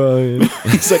nerd crying.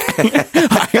 He's like,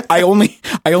 I only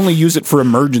use it for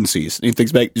emergencies. And he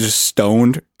thinks back, just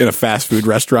stoned in a fast food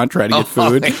restaurant trying to get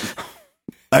food.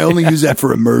 I only use that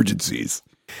for emergencies.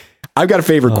 I've got a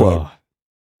favorite quote.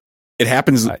 It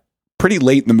happens pretty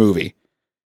late in the movie,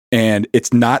 and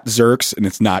it's not Zerks and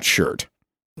it's not Shirt.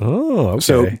 Oh, okay.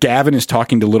 So Gavin is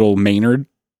talking to little Maynard.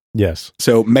 Yes.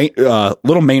 So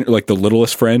little Maynard, like the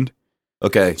littlest friend.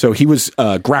 Okay. So he was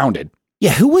grounded.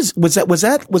 Yeah. Who was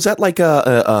that like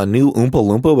a new Oompa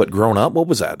Loompa but grown up? What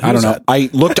was that? I don't know. I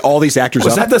looked all these actors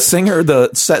was up. Was that the singer,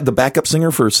 the backup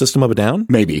singer for System of a Down?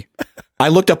 Maybe. I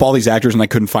looked up all these actors and I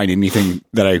couldn't find anything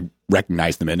that I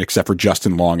recognized them in except for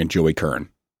Justin Long and Joey Kern.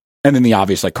 And then the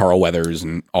obvious, like Carl Weathers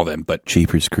and all them, but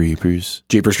Jeepers Creepers.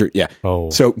 Yeah. Oh.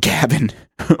 So Gavin,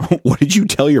 what did you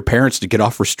tell your parents to get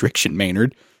off restriction,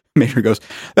 Maynard? Maynard goes,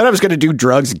 that I was going to do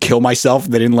drugs and kill myself.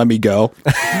 And they didn't let me go.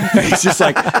 He's just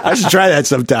like, I should try that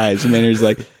sometimes. And Maynard's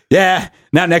like, yeah,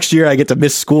 now next year I get to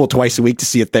miss school twice a week to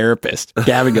see a therapist.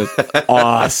 Gavin goes,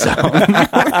 awesome.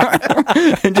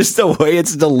 And just the way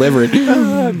it's delivered.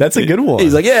 That's a good one.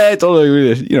 He's like, yeah, I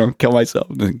totally, kill myself.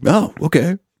 I'm like, oh,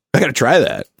 okay. I got to try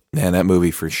that. Man, that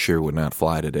movie for sure would not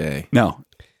fly today. No,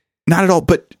 not at all.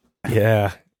 But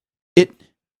yeah,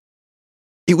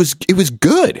 it was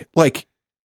good. Like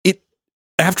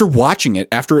after watching it,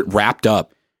 after it wrapped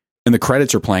up and the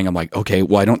credits are playing, I'm like, okay,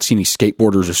 well, I don't see any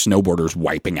skateboarders or snowboarders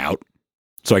wiping out.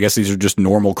 So I guess these are just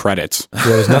normal credits. Yeah,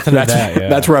 there's nothing to that. Yeah.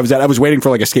 That's where I was at. I was waiting for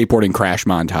like a skateboarding crash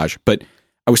montage, but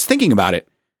I was thinking about it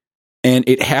and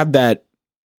it had that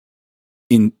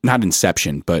not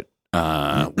Inception, but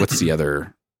what's the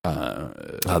other?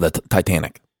 The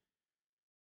Titanic.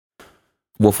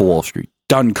 Wolf of Wall Street.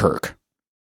 Dunkirk.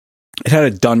 It had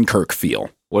a Dunkirk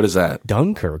feel. What is that?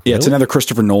 Dunkirk. Yeah, it's another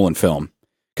Christopher Nolan film.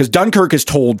 Because Dunkirk is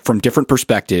told from different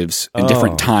perspectives and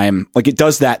different time. Like it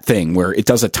does that thing where it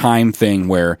does a time thing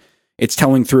where it's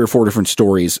telling 3 or 4 different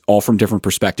stories, all from different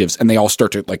perspectives, and they all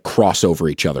start to like cross over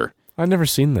each other. I've never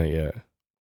seen that yet.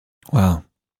 Wow.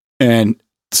 And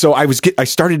so I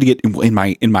started to get in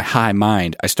my high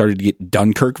mind, I started to get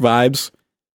Dunkirk vibes.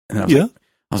 And I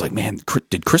was like, man,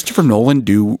 did Christopher Nolan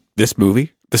do this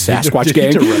movie? The Sasquatch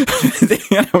Gang?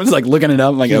 I was like looking it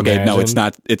up. I'm like, okay, no, it's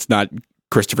not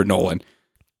Christopher Nolan.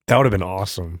 That would have been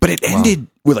awesome. But it ended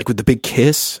with the big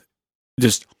kiss.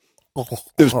 Just, it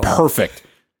was perfect.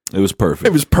 It was perfect.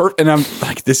 It was perfect. And I'm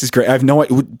like, this is great. I have no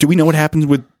idea. Do we know what happens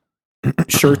with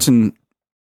Shirts and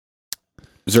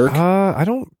Zerk? I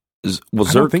don't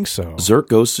think so. Zerk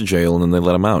goes to jail and then they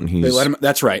let him out. And they let him.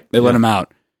 That's right. They let him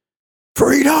out.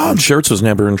 Freedom. Shirts was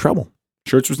never in trouble.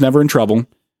 Shirts was never in trouble.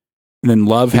 And then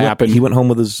love happened. He went home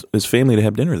with his family to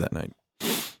have dinner that night.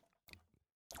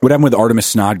 What happened with Artemis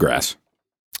Snodgrass?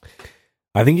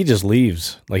 I think he just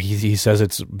leaves. Like he says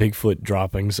it's Bigfoot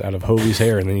droppings out of Hovey's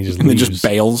hair, and then he just leaves. Then just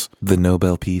bails. The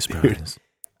Nobel Peace Prize.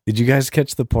 Did you guys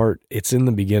catch the part? It's in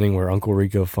the beginning where Uncle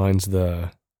Rico finds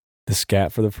the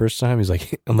scat for the first time. He's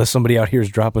like, unless somebody out here is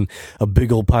dropping a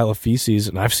big old pile of feces,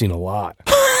 and I've seen a lot.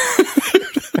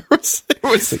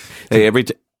 Hey,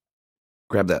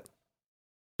 grab that.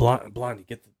 Blondie,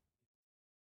 get the.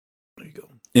 There you go.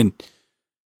 And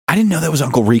I didn't know that was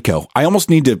Uncle Rico. I almost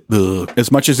need to,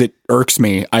 as much as it irks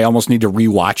me, I almost need to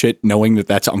rewatch it knowing that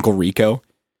that's Uncle Rico.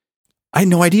 I had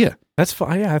no idea. That's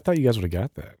fine. Yeah, I thought you guys would have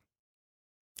got that.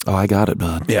 Oh, I got it,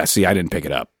 bud. Yeah, see, I didn't pick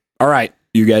it up. All right,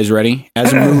 you guys ready?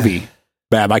 As a movie,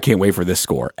 Bab, I can't wait for this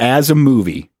score. As a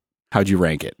movie, how'd you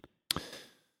rank it?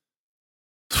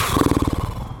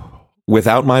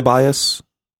 Without my bias,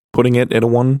 putting it at a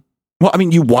 1. Well, I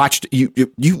mean, you watched it,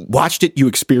 you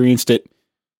experienced it.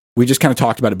 We just kind of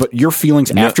talked about it, but your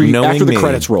feelings after the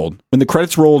credits rolled. When the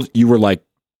credits rolled, you were like,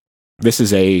 "This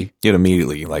is it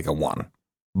immediately like a 1."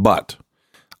 But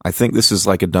I think this is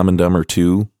like a Dumb and Dumber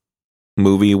 2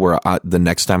 movie where the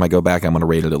next time I go back, I'm going to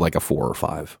rate it at like a 4 or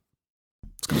 5.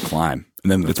 It's going to climb,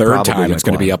 and then the third time it's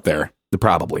going to be up there.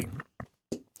 Probably.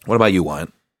 What about you,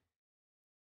 Wyatt?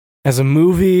 As a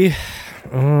movie,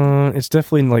 it's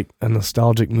definitely like a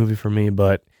nostalgic movie for me,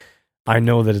 but I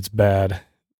know that it's bad.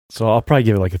 So I'll probably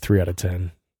give it like a 3 out of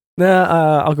 10.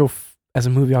 I'll go as a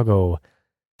movie. I'll go.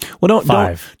 Well,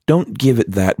 5. Don't give it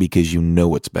that because you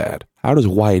know it's bad. How does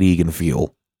Wyatt Egan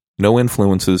feel? No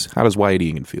influences. How does Wyatt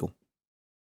Egan feel?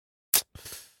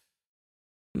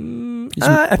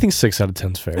 I think 6 out of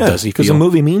 10 is fair. Yeah, does he? Because a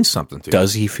movie means something to you.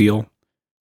 Does he feel?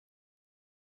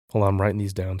 Hold on, I'm writing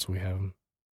these down so we have them.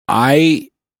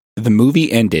 The movie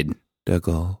ended.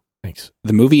 Thanks.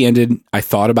 The movie ended. I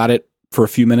thought about it for a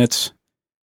few minutes.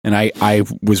 And I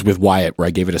was with Wyatt where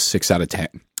I gave it a 6 out of 10.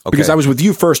 Okay. Because I was with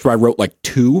you first where I wrote like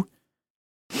 2.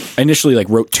 I initially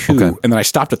wrote 2 and then I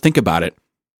stopped to think about it.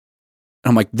 And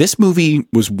I'm like, this movie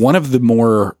was one of the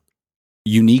more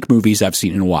unique movies I've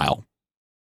seen in a while.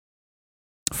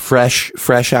 Fresh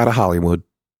out of Hollywood.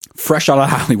 Fresh out of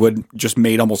Hollywood, just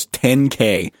made almost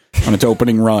 10K on its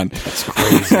opening run. That's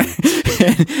crazy.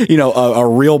 A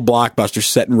real blockbuster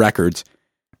setting records.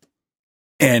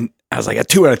 And I was like a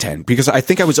 2 out of 10 because I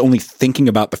think I was only thinking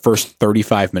about the first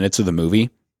 35 minutes of the movie.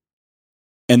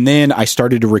 And then I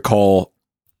started to recall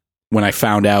when I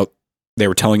found out they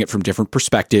were telling it from different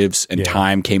perspectives and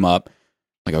time came up.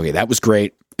 Like, okay, that was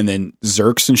great. And then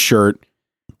Zerks and Shirt.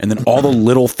 And then all the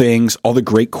little things, all the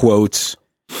great quotes.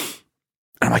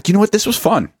 And I'm like, you know what? This was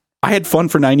fun. I had fun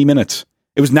for 90 minutes.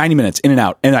 It was 90 minutes in and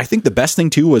out. And I think the best thing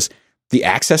too was the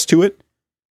access to it.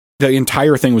 The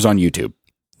entire thing was on YouTube.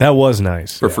 That was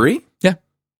nice. For free? Yeah.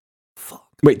 Fuck.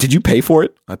 Wait, did you pay for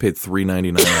it? I paid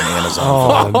 $3.99 on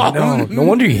Amazon. Oh, no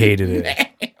wonder you hated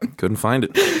it. Couldn't find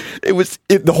it.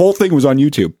 The whole thing was on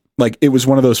YouTube. Like it was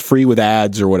one of those free with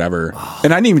ads or whatever.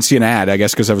 And I didn't even see an ad, I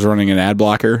guess, because I was running an ad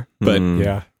blocker. But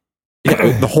Yeah.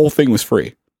 the whole thing was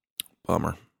free.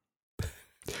 Bummer.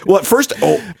 Well, at first,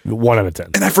 1 out of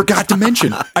 10. and I forgot to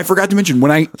mention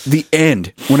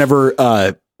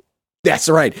whenever that's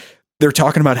right. They're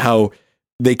talking about how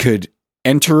they could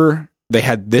enter, they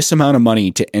had this amount of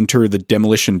money to enter the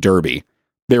demolition derby.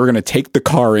 They were going to take the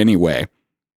car anyway.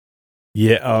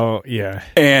 Yeah. Oh, yeah.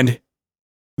 And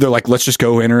they're like, let's just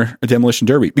go enter a demolition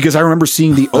derby. Because I remember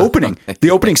seeing the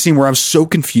opening scene where I was so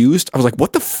confused. I was like,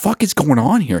 what the fuck is going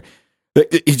on here?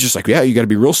 He's just like, yeah, you got to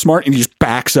be real smart. And he just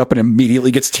backs up and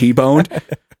immediately gets T-boned. I'm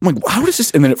like, how does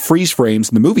this? And then it freeze frames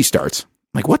and the movie starts.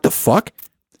 I'm like, what the fuck?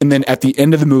 And then at the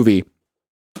end of the movie,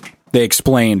 they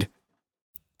explained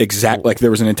like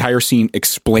there was an entire scene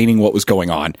explaining what was going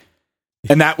on.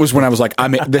 And that was when I was like,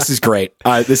 this is great.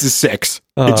 This is 6.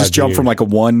 It just jumped from like a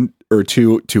 1 or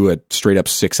 2 to a straight up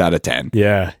 6 out of 10.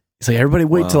 Yeah. It's like, everybody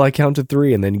wait till I count to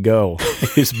 3 and then go.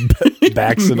 He just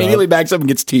backs it Immediately up. backs up and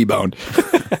gets T-boned.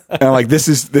 And I'm like, this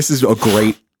is a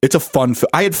great, it's a fun,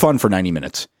 I had fun for 90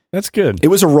 minutes. That's good. It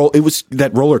was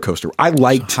that roller coaster.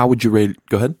 How would you rate it?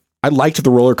 Go ahead. I liked the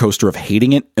roller coaster of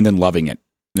hating it and then loving it.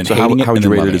 And then So hating how would and you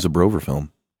then rate it loving as a Brover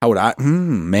film? How would I?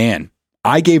 Man,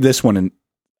 I gave this one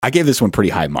pretty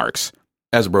high marks.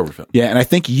 As a Brover film. Yeah, and I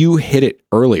think you hit it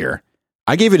earlier.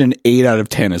 I gave it an 8 out of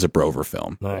 10 as a Brover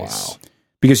film. Nice. Wow.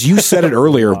 Because you said it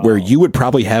earlier where you would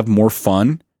probably have more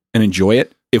fun and enjoy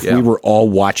it if we were all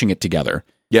watching it together.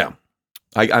 Yeah.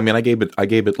 I mean, I gave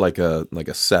it like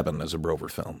a 7 as a Brover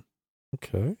film.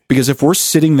 Okay. Because if we're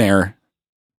sitting there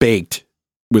baked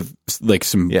with like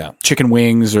some chicken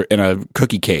wings and a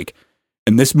cookie cake,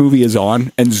 and this movie is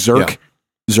on, and Zerk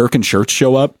and Shirts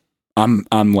show up, I'm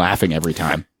laughing every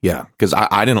time. Yeah, because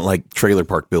I didn't like Trailer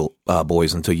Park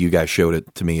Boys until you guys showed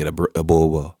it to me at a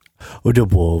Boba.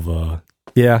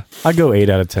 Yeah, I go 8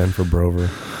 out of 10 for Brover.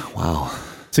 Wow,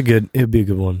 it'd be a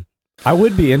good one. I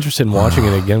would be interested in watching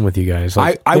it again with you guys.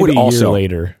 Like I would maybe a also year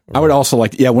later. I would also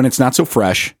like when it's not so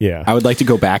fresh. Yeah, I would like to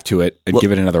go back to it and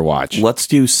give it another watch. Let's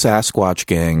do Sasquatch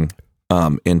Gang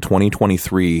in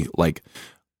 2023. Like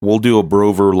we'll do a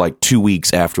Brover like 2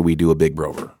 weeks after we do a big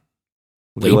Brover.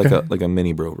 We'll do like a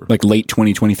mini Brover, like late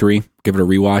 2023. Give it a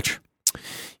rewatch.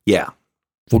 Yeah,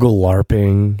 we'll go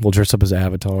LARPing. We'll dress up as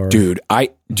Avatar, dude.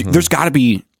 There's got to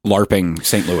be LARPing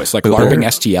St. Louis, like LARPing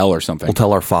STL or something. We'll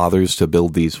tell our fathers to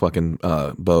build these fucking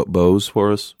bows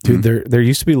for us, dude. There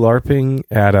used to be LARPing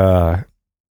at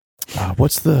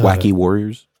what's the Wacky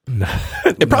Warriors?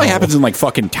 It probably happens in like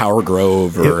fucking Tower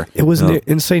Grove or it was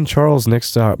in St. Charles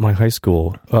next to my high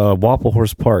school, Wapple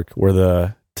Horse Park, where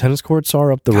the tennis courts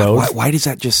are up the road. Why does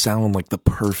that just sound like the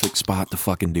perfect spot to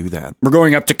fucking do that? We're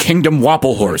going up to Kingdom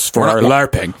Wapple Horse for our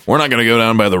LARPing. We're not going to go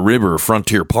down by the river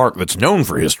Frontier Park that's known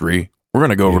for history. We're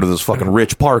going to go over to this fucking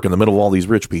rich park in the middle of all these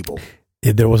rich people.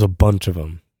 There was a bunch of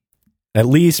them. At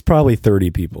least probably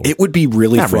 30 people. It would be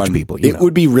really Not fun. Rich people, it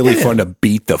would be really fun to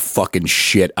beat the fucking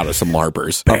shit out of some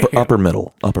LARPers. Upper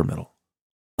middle. Upper.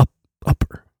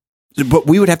 But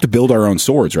we would have to build our own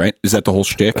swords, right? Is that the whole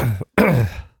shtick?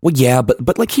 Well, yeah,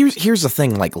 but like here's the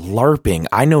thing, like LARPing,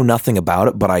 I know nothing about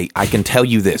it, but I can tell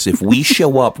you this: if we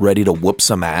show up ready to whoop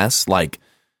some ass, like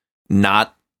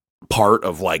not part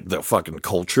of like the fucking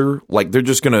culture, like they're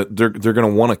gonna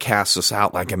want to cast us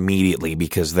out like immediately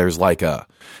because there's like a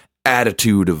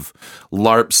attitude of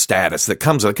LARP status that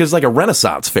comes up because like a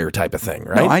Renaissance fair type of thing,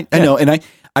 right? No, I know, and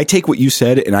I take what you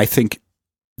said, and I think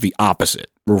the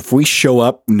opposite. Where if we show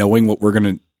up knowing what we're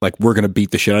gonna beat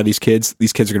the shit out of these kids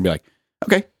are gonna be like,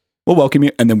 okay, we'll welcome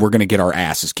you, and then we're gonna get our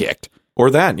asses kicked.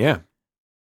 Or that, yeah.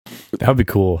 That would be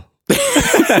cool.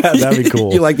 That'd be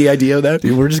cool. You like the idea of that?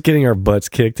 Dude, we're just getting our butts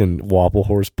kicked in Wapple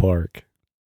Horse Park.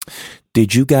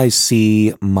 Did you guys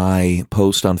see my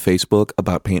post on Facebook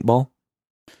about paintball?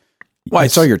 Well, I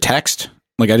saw your text.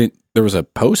 Like there was a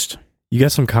post. You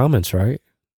got some comments, right?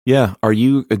 Yeah. Do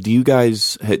you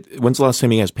guys, when's the last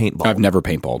time you guys paintballed? I've never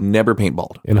paintballed. Never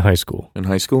paintballed. In high school. In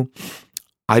high school?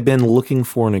 I've been looking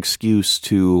for an excuse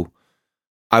to,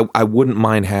 I wouldn't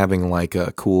mind having like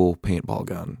a cool paintball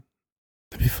gun.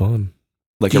 That'd be fun.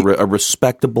 Like a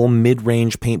respectable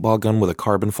mid-range paintball gun with a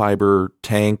carbon fiber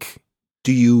tank.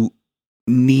 Do you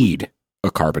need a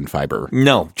carbon fiber?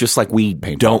 No, just like we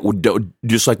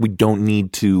don't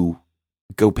need to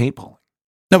go paintballing.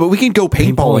 No, but we can go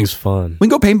paintballing. Paintballing's fun. We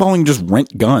can go paintballing and just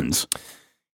rent guns.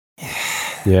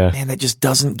 Yeah. Man, that just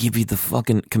doesn't give you the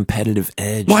fucking competitive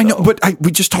edge. Well, I know, but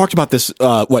we just talked about this,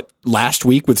 last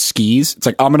week with skis? It's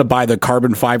like, I'm going to buy the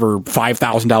carbon fiber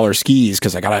 $5,000 skis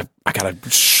because I gotta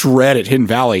shred at Hidden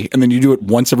Valley. And then you do it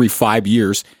once every 5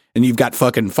 years and you've got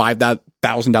fucking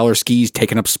 $5,000 skis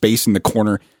taking up space in the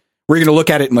corner. We're going to look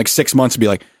at it in like 6 months and be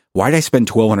like, why did I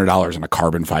spend $1,200 on a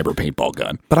carbon fiber paintball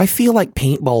gun? But I feel like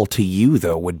paintball to you,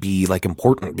 though, would be like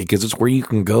important because it's where you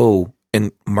can go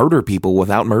and murder people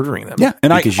without murdering them. Yeah,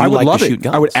 and I would love it.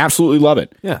 Guns. I would absolutely love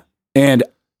it. Yeah. And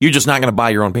you're just not going to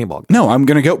buy your own paintball gun. No, I'm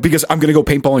going to go because I'm going to go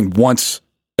paintballing once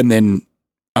and then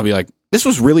I'll be like, this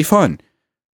was really fun.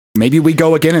 Maybe we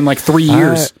go again in like 3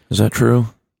 years. Is that true?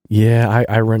 Yeah,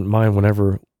 I rent mine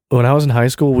when I was in high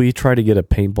school, we tried to get a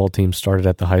paintball team started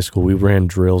at the high school. We ran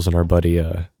drills in our buddy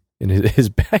in his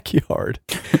backyard.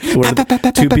 Where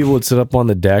two people would sit up on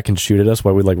the deck and shoot at us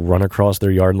while we'd like run across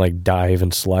their yard and like dive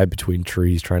and slide between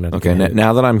trees trying not to get hit.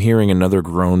 Now that I'm hearing another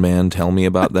grown man tell me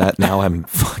about that, now I'm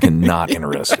fucking not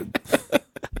interested.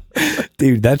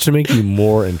 Dude, that should make you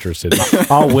more interested.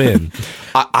 I'll win.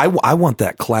 I want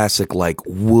that classic like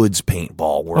woods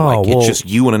paintball where it's just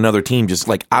you and another team. Just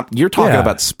like you're talking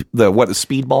about the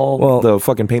speedball, the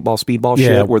fucking paintball speedball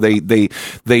shit, where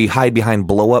they hide behind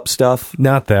blow up stuff.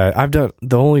 Not that I've done.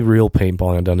 The only real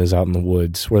paintballing I've done is out in the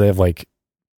woods where they have like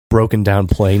broken down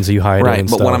planes that you hide in. Right, and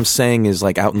but stuff. what I'm saying is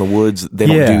like out in the woods, they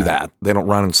don't do that. They don't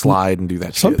run and slide and do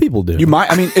that. Some people do. You might.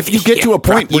 I mean, if you get to a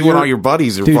point where you and all your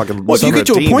buddies are fucking. Well, if you get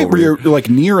to a point where you're like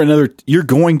near another, you're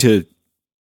going to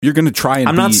try and.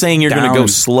 I'm not saying you're going to go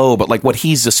slow, but like what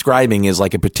he's describing is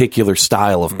like a particular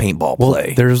style of paintball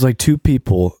play. There's like two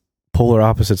people, polar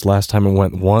opposites. Last time I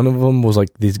went, one of them was like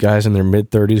these guys in their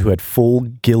mid 30s who had full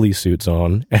ghillie suits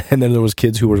on, and then there was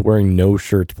kids who were wearing no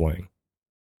shirts playing.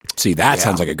 See, that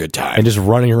sounds like a good time. And just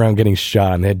running around getting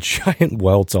shot, and they had giant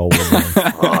welts all over them.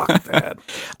 Fuck that.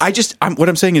 What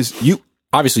I'm saying is, you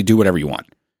obviously do whatever you want,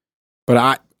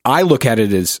 but I look at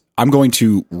it as I'm going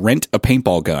to rent a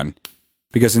paintball gun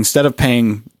because instead of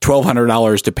paying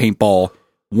 $1,200 to paintball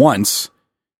once,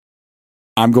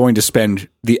 I'm going to spend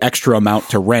the extra amount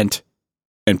to rent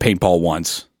and paintball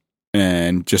once,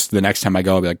 and just the next time I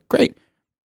go, I'll be like, great.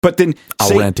 But then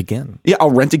I'll rent again. Yeah,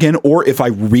 I'll rent again, or if I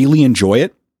really enjoy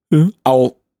it.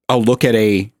 I'll look at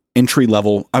a entry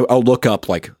level. I'll look up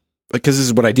like because this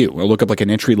is what I do. I'll look up like an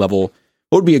entry level.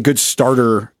 What would be a good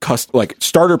starter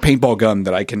paintball gun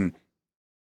that I can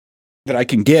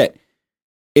get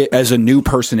it as a new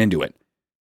person into it.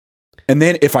 And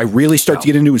then if I really start to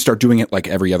get into it and start doing it like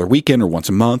every other weekend or once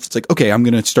a month, it's like, okay, I'm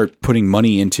going to start putting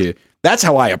money into. That's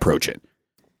how I approach it.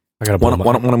 Why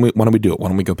don't we do it? Why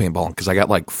don't we go paintballing? Because I got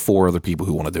like 4 other people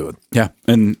who want to do it. Yeah,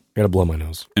 and I got to blow my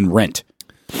nose and rent.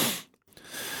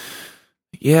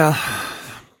 Yeah,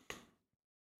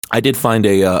 I did find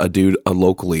a dude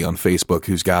locally on Facebook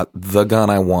who's got the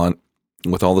gun I want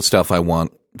with all the stuff I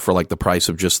want for like the price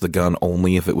of just the gun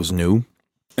only if it was new.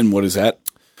 And what is that?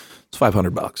 It's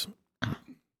 $500.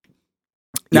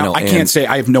 Now I can't say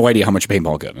I have no idea how much a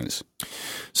paintball gun is.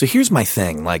 So here's my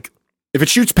thing: like, if it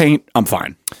shoots paint, I'm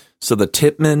fine. So the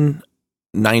Tippmann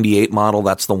 98 model,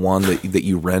 that's the one that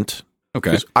you rent.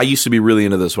 Okay. I used to be really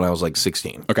into this when I was like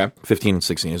 16. Okay. 15 and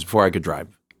 16 is before I could drive.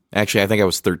 Actually, I think I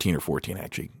was 13 or 14,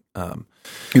 actually.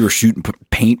 You were shooting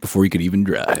paint before you could even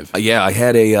drive. Yeah, I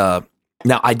had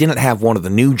now, I didn't have one of the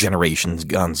new generation's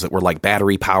guns that were like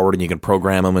battery powered and you can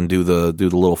program them and do the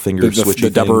little finger switch.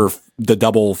 The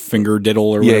double finger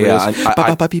diddle or whatever it is.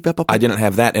 I didn't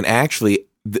have that. And actually,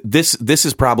 this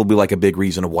is probably like a big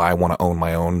reason of why I want to own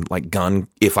my own like gun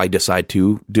if I decide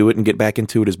to do it and get back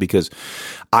into it is because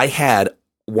I had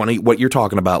what you're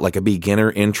talking about, like a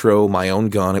beginner intro, my own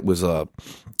gun. It was a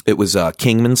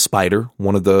Kingman Spider,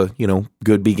 one of the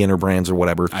good beginner brands or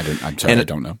whatever. I'm sorry, I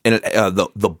don't know. And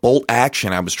the bolt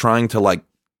action, I was trying to like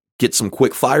get some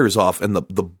quick fires off, and the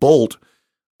bolt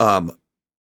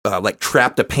like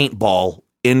trapped a paintball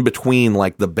in between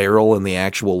like the barrel and the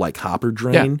actual like hopper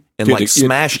drain, and like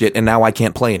smashed it, and now I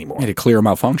can't play anymore. You had a clear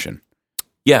malfunction.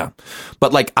 Yeah,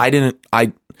 but like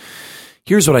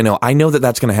here's what I know. I know that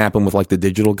that's going to happen with like the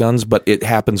digital guns, but it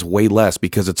happens way less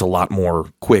because it's a lot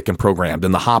more quick and programmed.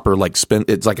 And the hopper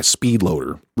it's like a speed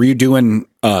loader. Were you doing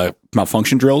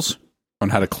malfunction drills on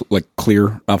how to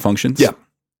clear malfunctions? Yeah.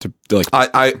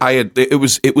 I had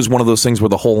it was one of those things where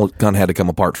the whole gun had to come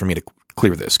apart for me to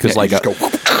clear this because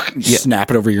snap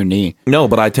it over your knee. No,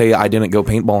 but I tell you, I didn't go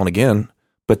paintballing again.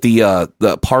 But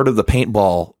the part of the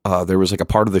paintball, there was like a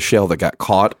part of the shell that got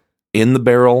caught in the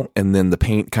barrel, and then the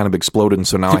paint kind of exploded, and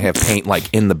so now I have paint like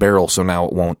in the barrel, so now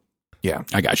it won't. Yeah,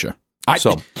 I gotcha. Like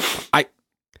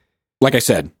I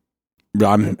said,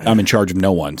 I'm in charge of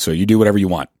no one, so you do whatever you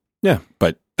want. Yeah,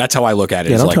 but that's how I look at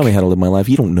it. Yeah, don't tell me how to live my life.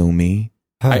 You don't know me.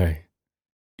 Hi.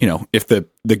 If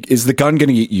is the gun going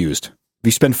to get used? If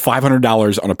you spend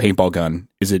 $500 on a paintball gun,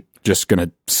 is it just going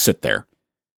to sit there?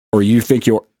 Or you think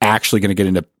you're actually going to get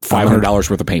into $500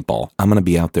 worth of paintball? I'm going to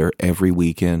be out there every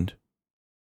weekend.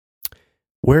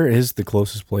 Where is the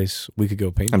closest place we could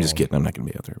go paintballing? I'm just kidding. I'm not going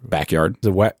to be out there. Backyard.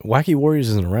 The Wacky Warriors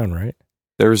isn't around, right?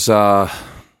 There's I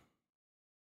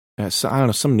don't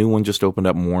know, some new one just opened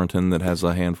up in Warrenton that has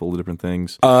a handful of different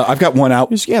things. I've got one out.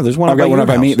 There's one. I've got one out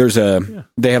by me. There's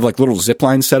they have like little zip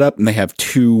lines set up, and they have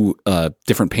two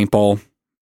different paintball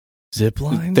zip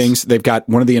lines things. They've got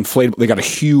one of the inflatable. They got a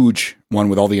huge one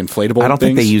with all the inflatable. I don't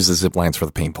think things. they use the zip lines for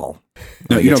the paintball.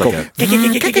 No, you don't like go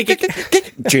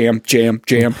jam.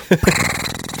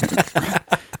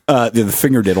 The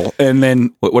finger diddle, and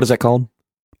then what is that called?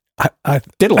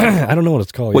 diddling. I don't know what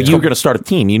it's called. Well, yet. you were going to start a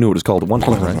team. You knew what it was called at one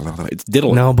point, right? It's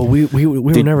diddling. No, but we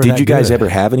were never. Did that you guys good. ever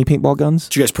have any paintball guns?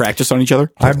 Did you guys practice on each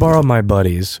other? I borrowed my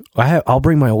buddies. I'll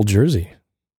bring my old jersey.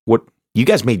 What? You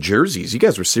guys made jerseys. You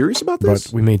guys were serious about this?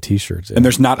 But we made T-shirts. And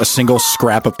there's not a single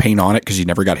scrap of paint on it because you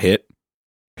never got hit.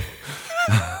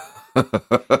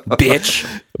 Bitch.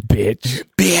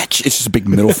 It's just a big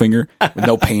middle finger with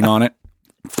no paint on it.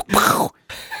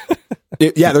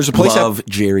 Yeah, there's a place. Love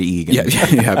Jerry Egan.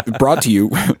 Yeah. Brought to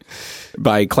you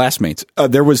by classmates. So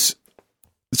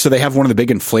they have one of the big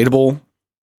inflatable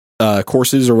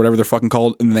courses or whatever they're fucking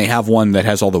called, and they have one that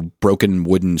has all the broken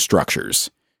wooden structures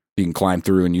you can climb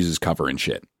through and use as cover and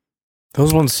shit.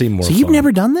 Those ones seem more. So you've fun.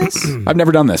 never done this? I've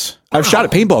never done this. I've shot a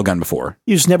paintball gun before,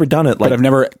 You just never done it. but I've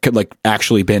never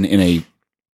actually been in a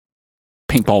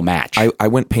paintball match. I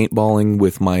went paintballing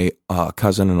with my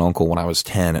cousin and uncle when I was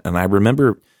 10, and I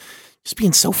remember just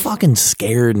being so fucking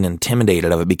scared and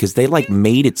intimidated of it because they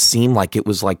made it seem like it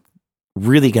was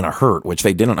really going to hurt, which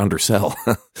they didn't undersell.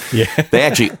 Yeah,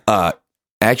 They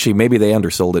actually maybe they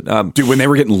undersold it. Dude, when they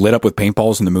were getting lit up with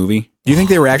paintballs in the movie, do you think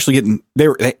they were actually getting they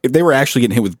were actually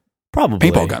getting hit with probably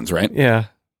paintball guns, right? Yeah,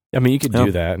 I mean you could Yeah.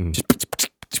 do that and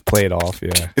just play it off. Yeah,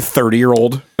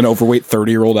 An overweight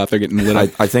 30-year-old out there getting lit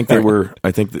up. I think they were.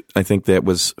 I think that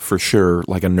was for sure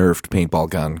like a nerfed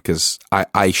paintball gun because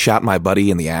I shot my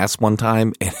buddy in the ass one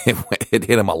time and it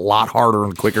hit him a lot harder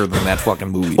and quicker than that fucking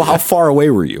movie. Well, how far away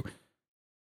were you?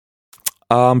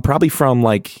 Probably from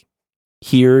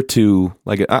here to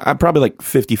I'm probably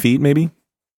 50 feet maybe.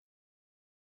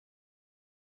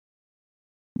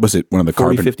 Was it one of the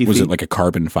 40, carbon? 50 Was feet. it like a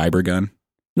carbon fiber gun?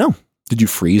 No. Did you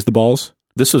freeze the balls?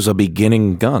 This was a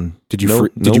beginning gun. Did you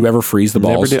ever freeze the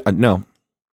balls? Never did. No.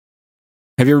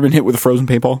 Have you ever been hit with a frozen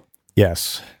paintball?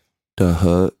 yes.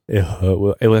 Duh.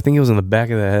 Well, I think it was in the back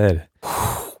of the head.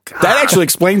 That actually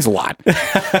explains a lot. Here,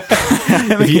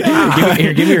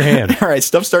 give me your hand. All right,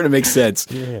 stuff's starting to make sense.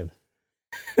 Give me your hand.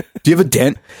 Do you have a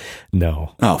dent?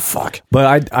 No, Oh fuck!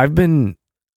 but I've been.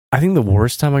 I think the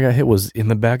worst time I got hit was in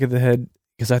the back of the head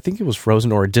because I think it was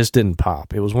frozen or it just didn't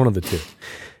pop. It was one of the two.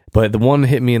 But the one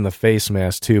hit me in the face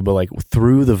mask too, but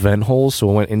through the vent hole, so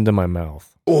it went into my mouth.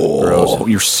 Oh, Gross.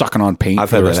 You're sucking on paint I've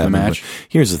for had the that rest of the happen. match.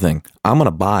 Here's the thing. I'm going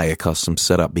to buy a custom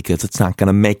setup because it's not going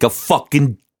to make a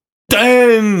fucking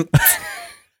dent.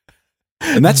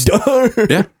 And that's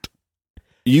yeah.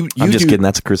 You I'm just do, kidding.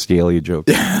 That's a Chris D'Elia joke.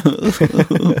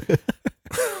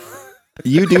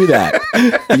 You do that.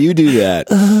 You do that.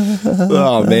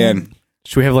 Oh man.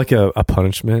 Should we have a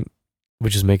punishment? We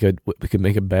could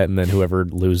make a bet, and then whoever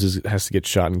loses has to get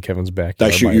shot in Kevin's back. I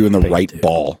shoot you in the right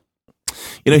ball.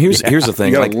 You know, here's the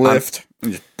thing. You gotta lift.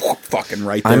 And just fucking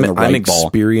right there I'm in the right ball.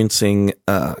 experiencing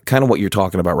kind of what you're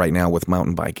talking about right now with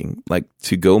mountain biking.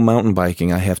 To go mountain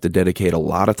biking, I have to dedicate a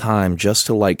lot of time just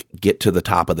to get to the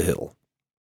top of the hill.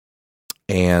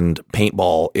 And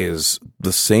paintball is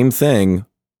the same thing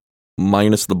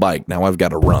minus the bike. Now I've got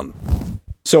to run.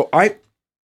 So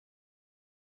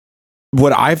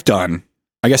what I've done,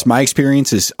 I guess my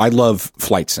experience is I love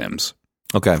flight sims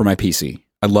Okay. for my PC.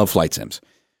 I love flight sims.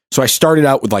 So I started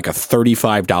out with a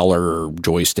 $35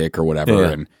 joystick or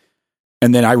whatever. Yeah.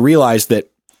 And then I realized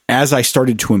that as I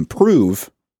started to improve,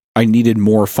 I needed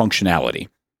more functionality.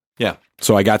 Yeah.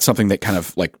 So I got something that kind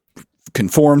of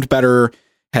conformed better,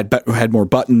 had more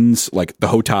buttons, like the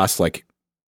HOTAS, like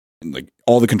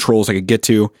all the controls I could get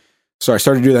to. So I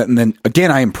started to do that. And then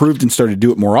again, I improved and started to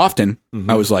do it more often. Mm-hmm.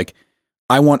 I was like,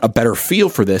 I want a better feel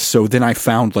for this. So then I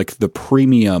found the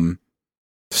premium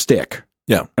stick.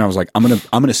 Yeah. And I was like, I'm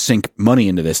going to sink money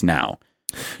into this now.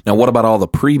 Now, what about all the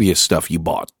previous stuff you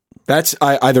bought? That's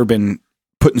either been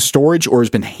put in storage or has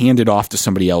been handed off to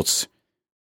somebody else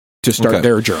to start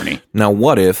their journey. Now,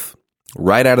 what if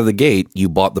right out of the gate you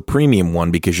bought the premium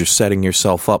one because you're setting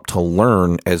yourself up to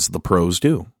learn as the pros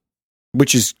do?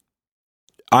 Which is,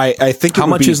 I think, how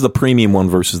much is the premium one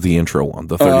versus the intro one,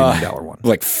 the $39 one?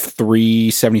 Like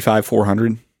 $375,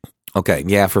 $400. Okay,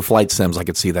 yeah, for flight sims, I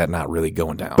could see that not really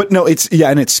going down. But no,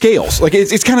 and it scales.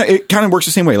 It kind of works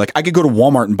the same way. I could go to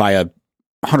Walmart and buy a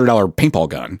 $100 paintball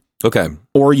gun. Okay.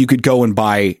 Or you could go and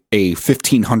buy a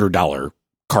 $1,500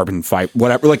 carbon fiber,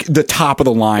 whatever, like the top of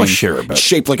the line, Well, sure, but-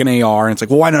 shaped like an AR. And it's like,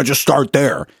 well, why not just start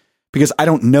there? Because I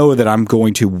don't know that I'm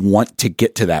going to want to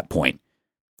get to that point.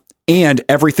 And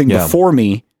everything before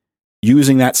me,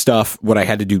 using that stuff, what I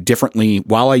had to do differently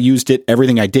while I used it,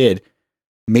 everything I did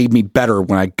made me better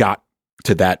when I got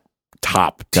to that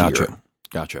top tier.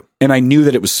 Gotcha. And I knew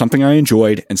that it was something I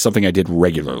enjoyed and something I did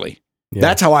regularly. Yeah.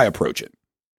 That's how I approach it.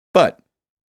 But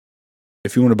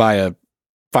if you want to buy a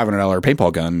 $500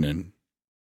 paintball gun and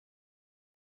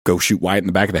go shoot Wyatt in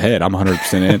the back of the head, I'm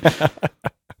 100% in.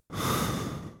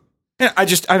 Yeah,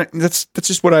 that's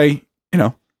just what I,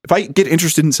 if I get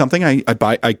interested in something, I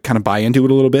kind of buy into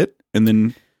it a little bit and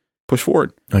then push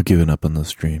forward. I've given up on the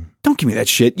stream. Don't give me that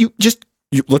shit.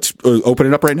 Let's open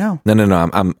it up right now. No.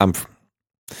 I'm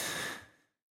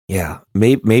yeah.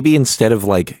 Maybe instead of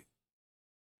like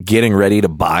getting ready to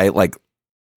buy, like,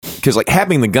 because like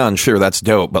having the gun, sure, that's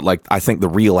dope. But like, I think the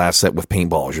real asset with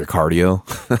paintball is your cardio.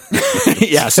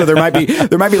 Yeah. So there might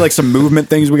be like some movement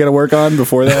things we got to work on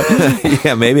before that.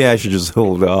 Yeah. Maybe I should just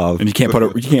hold off. And you can't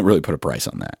really put a price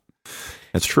on that.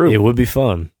 That's true. It would be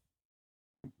fun.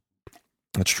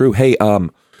 That's true. Hey,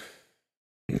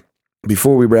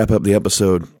 before we wrap up the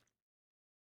episode,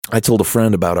 I told a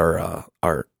friend about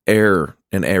our heir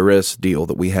and heiress deal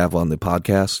that we have on the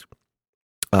podcast.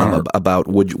 About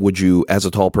would you, as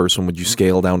a tall person, would you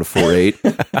scale down to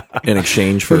 4'8" in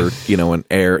exchange for an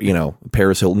heir,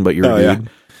 Paris Hilton, but you're a dude.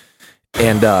 Yeah.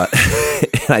 And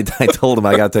and I told him,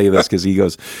 I got to tell you this because he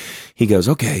goes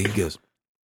okay, he goes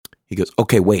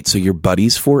okay, wait, so your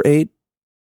buddy's 4'8"?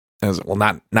 I was like, well,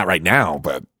 not right now,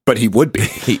 but he would be.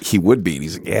 He would be. And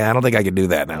he's like, yeah, I don't think I could do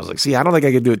that. And I was like, see, I don't think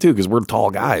I could do it too because we're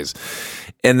tall guys.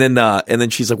 And then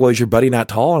she's like, well, is your buddy not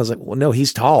tall? And I was like, well, no,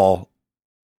 he's tall.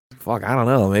 Fuck, I don't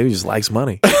know. Maybe he just likes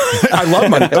money. I love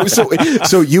money.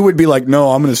 So you would be like, no,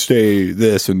 I'm going to stay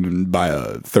this and buy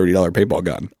a $30 paintball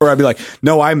gun. Or I'd be like,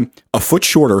 no, I'm a foot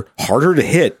shorter, harder to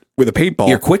hit with a paintball.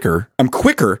 You're quicker. I'm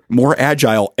quicker, more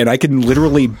agile, and I can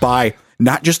literally buy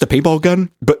not just a paintball gun,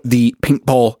 but the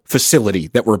paintball facility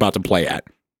that we're about to play at.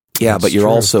 Yeah, but you're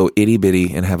also itty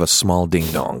bitty and have a small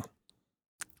ding dong.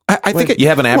 I think you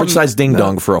have an average size ding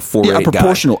dong for a 4'8"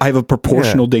 proportional. guy. I have a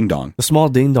proportional ding dong. The small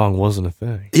ding dong wasn't a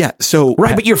thing. Yeah, so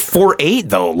right, but you're 4'8"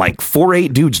 though. Like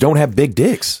 4'8" dudes don't have big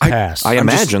dicks. Pass. I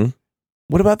imagine.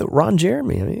 What about the Ron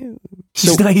Jeremy? I mean,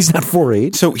 he's not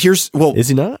 4'8". So is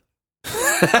he not?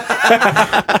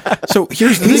 So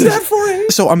he's not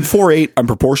 4'8". So I'm 4'8". I'm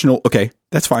proportional. Okay,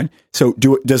 that's fine. So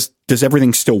does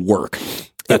everything still work?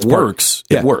 It works.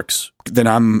 It works. Then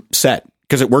I'm set.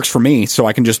 Because it works for me, so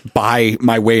I can just buy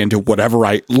my way into whatever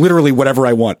I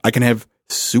want. I can have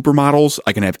supermodels.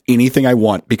 I can have anything I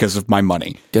want because of my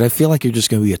money. Did I feel like you're just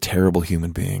going to be a terrible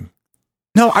human being?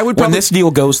 No, I would. When this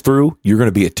deal goes through, you're going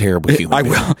to be a terrible human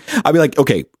being. I will. I'll be like,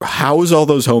 okay, house all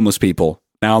those homeless people.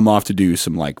 Now I'm off to do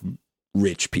some like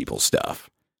rich people stuff.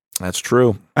 That's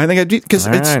true. I think I do because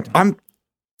I'm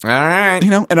all right.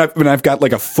 And I've got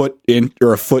like a foot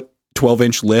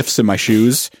 12-inch lifts in my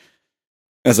shoes.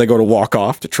 As I go to walk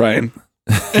off to try and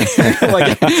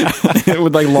like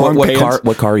with like long pants.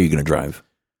 What car are you going to drive?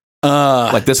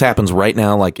 Like this happens right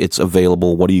now. Like it's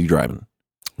available. What are you driving?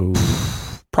 Ooh.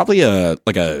 Probably a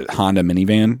Honda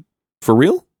minivan. For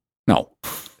real? No.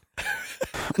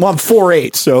 Well, I'm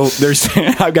 4'8", so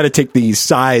I've got to take the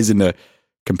size into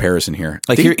comparison here.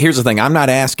 Like here's the thing. I'm not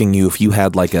asking you if you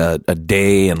had like a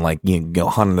day and like you go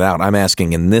hunt it out. I'm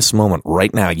asking in this moment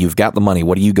right now. You've got the money.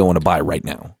 What are you going to buy right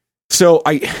now? So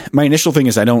my initial thing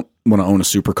is I don't want to own a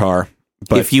supercar.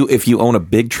 But if you own a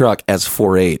big truck as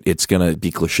 4'8", it's gonna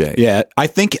be cliche. Yeah, I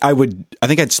think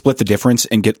I'd split the difference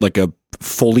and get like a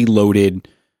fully loaded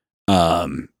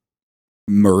Merc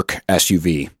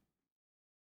SUV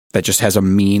that just has a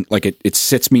it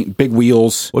sits mean, big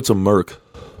wheels. What's a Merc?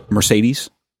 Mercedes.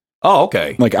 Oh,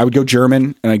 okay. Like I would go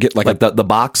German and I get like the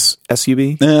box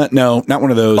SUV. No, not one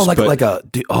of those.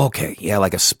 Oh, okay, yeah,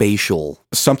 like a spatial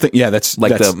something. Yeah, that's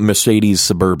the Mercedes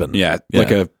Suburban. Yeah,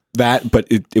 like but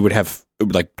it would have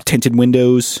like tinted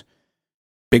windows,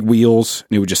 big wheels,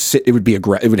 and it would just sit. It would be it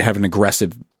would have an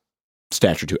aggressive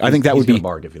stature to it. I think that would be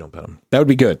bark if you don't pet him. That would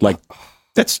be good. Like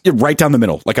that's right down the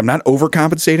middle. Like I'm not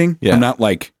overcompensating. Yeah. I'm not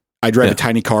like I drive a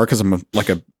tiny car because I'm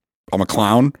a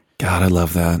clown. God, I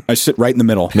love that. I sit right in the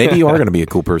middle. Maybe you are going to be a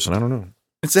cool person. I don't know.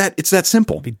 It's that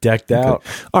simple. Be decked out. Okay.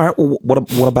 All right. Well,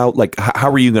 what about like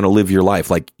how are you going to live your life?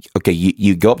 Like, okay,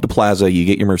 you go up to Plaza, you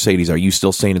get your Mercedes. Are you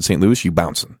still staying in St. Louis? You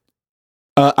bouncing?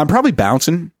 I'm probably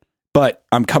bouncing, but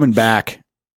I'm coming back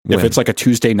if it's like a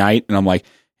Tuesday night and I'm like,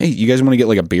 hey, you guys want to get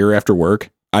like a beer after work?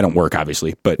 I don't work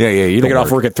obviously, but you get off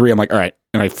work at 3. I'm like, all right,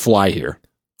 and I fly here.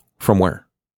 From where?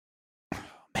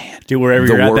 Man, Do wherever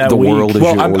you're at that the week. world is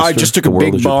Well, your oyster. I just took a The world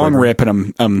big is your bong playground. rip,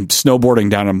 and I'm snowboarding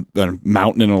down a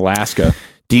mountain in Alaska.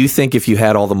 Do you think if you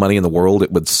had all the money in the world,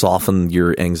 it would soften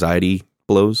your anxiety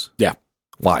blows? Yeah,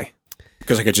 Why?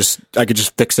 because I could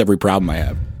just fix every problem I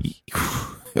have.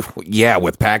 Yeah,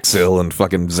 with Paxil and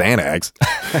fucking Xanax.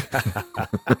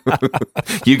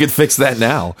 You could fix that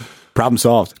now. Problem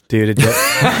solved. Dude,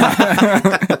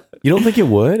 you don't think it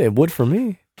would? It would for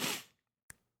me.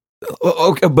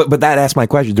 Okay, but that asks my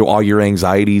question. Do all your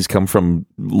anxieties come from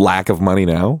lack of money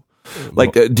now?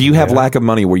 Like, do you have lack of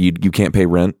money where you can't pay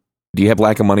rent? Do you have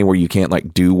lack of money where you can't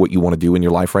like do what you want to do in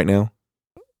your life right now?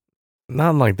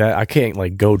 Not like that. I can't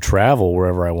like go travel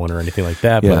wherever I want or anything like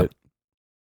that. Yeah. But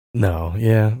no,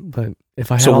 yeah. But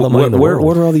if I had So all the money in the world,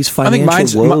 what are all these I think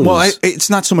financial mine's woes? it's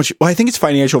not so much. Well, I think it's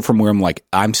financial from where I'm like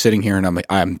I'm sitting here and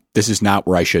I'm this is not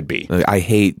where I should be. I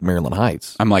hate Maryland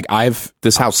Heights. I'm like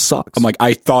This house sucks. I'm like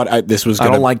I thought this was. I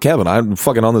Gonna, don't like Kevin. I'm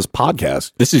fucking on this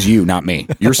podcast. This is you, not me.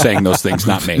 You're saying those things,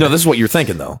 not me. No, this is what you're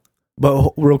thinking though.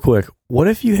 but real quick, what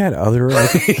if you had other?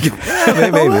 Like, Maybe.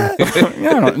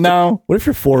 I don't know. what if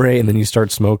you're 4'8" and then you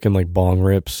start smoking like bong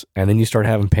rips and then you start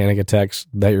having panic attacks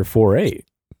that you're 4'8"?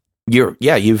 You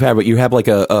have like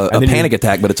a then panic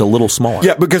attack, but it's a little smaller.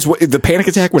 Yeah, because the panic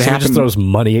attack would Someone happen. just throws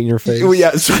money in your face. Well,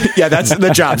 yeah, that's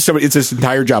the job. It's this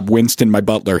entire job. Winston, my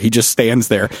butler, he just stands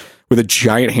there with a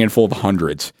giant handful of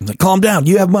hundreds, Like, calm down.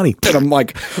 You have money. and I'm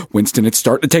like, Winston, it's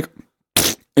starting to take,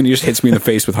 and he just hits me in the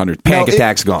face with hundreds. Panic No,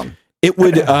 attack's gone. It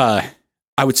would. I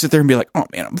would sit there and be like, oh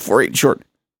man, I'm 4'8" short,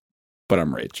 but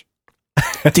I'm rich.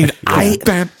 Dude, I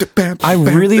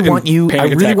really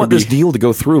want this deal to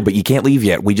go through, but you can't leave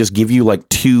yet. We just give you like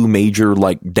 2 major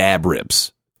like dab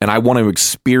rips, and I want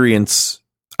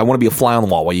to be a fly on the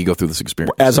wall while you go through this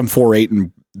experience. As I'm 4'8"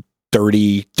 and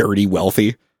dirty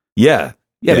wealthy. Yeah,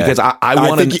 because I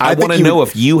want to know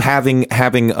if you having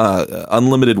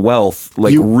unlimited wealth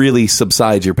like really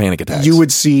subsides your panic attacks. You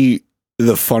would see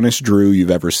the funnest Drew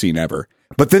you've ever seen ever.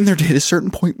 But then there'd hit a certain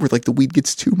point where like the weed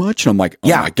gets too much, and I'm like, oh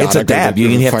Yeah, my God, it's a I gotta dab. get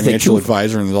You a have to take financial 2.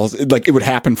 advisor, and all, like it would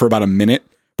happen for about a minute.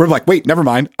 But I'm like, wait, never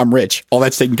mind, I'm rich. All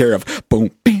that's taken care of.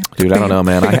 Boom, bam, Dude, I don't know,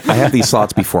 bam. man. I have these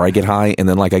thoughts before I get high, and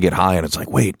then like I get high, and it's like,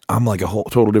 wait, I'm like a whole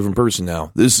total different person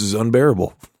now. This is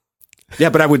unbearable. Yeah,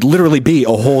 but I would literally be a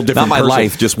whole different. Not my person.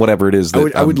 life, just whatever it is.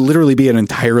 I would literally be an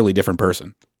entirely different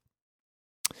person.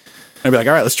 I'd be like,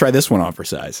 all right, let's try this one on for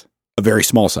size, a very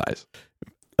small size.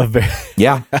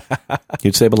 Yeah,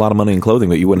 you'd save a lot of money in clothing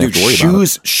that you wouldn't have to worry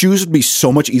about. Shoes would be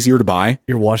so much easier to buy.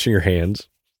 You're washing your hands.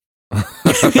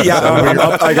 Yeah, I'm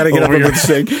up, I gotta get up Over and your-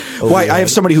 sink. Why? I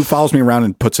have somebody who follows me around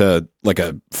and puts a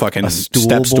fucking stool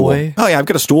step stool. boy? Oh yeah, I've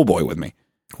got a stool boy with me.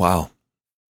 Wow.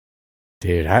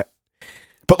 Dude,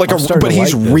 But like, I'm starting but to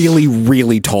he's like this. really,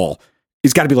 really tall.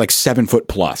 He's got to be like 7 foot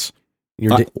plus.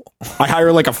 you're I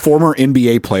hire like a former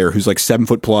NBA player who's like 7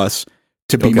 foot plus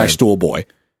to be my Okay. stool boy.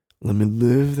 let me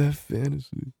live that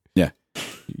fantasy. Yeah.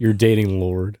 You're dating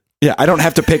Lord. Yeah, I don't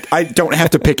have to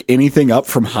pick anything up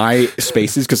from high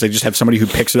spaces because I just have somebody who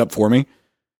picks it up for me.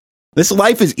 This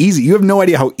life is easy. You have no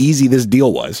idea how easy this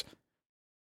deal was.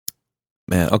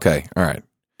 Man, okay. All right.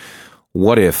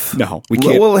 What if... No, we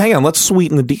can't. Well, hang on. Let's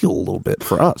sweeten the deal a little bit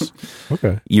for us.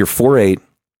 Okay. You're 4'8".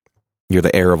 You're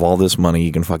the heir of all this money.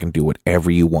 You can fucking do whatever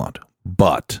you want.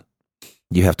 But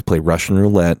you have to play Russian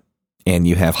roulette, and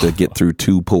you have to get through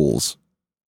 2 pools.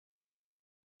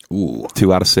 Ooh.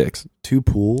 2 out of 6. 2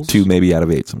 pools? 2 maybe out of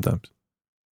 8 sometimes.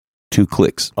 2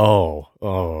 clicks. Oh.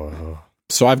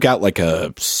 So I've got like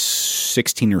a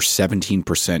 16 or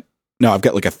 17%. No, I've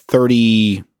got like a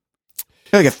 33%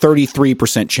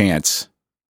 chance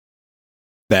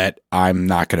that I'm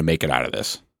not going to make it out of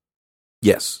this.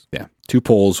 Yes. Yeah. 2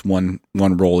 pulls, one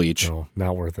roll each. No,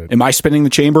 not worth it. Am I spinning the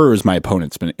chamber or is my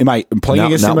opponent spinning? Am I playing Not,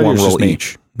 against not somebody? one or is it just roll me?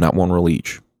 each. Not one roll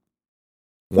each.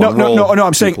 No, One no, roll,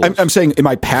 I'm 2 saying, pulls. I'm saying, am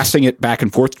I passing it back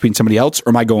and forth between somebody else, or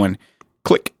am I going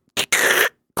click,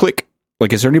 click?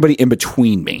 Like, is there anybody in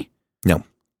between me? No.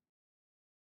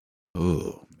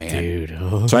 Oh man, Dude.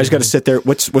 So I just got to sit there.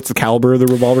 What's the caliber of the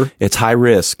revolver? It's high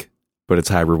risk, but it's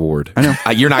high reward. I know.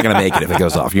 You're not going to make it if it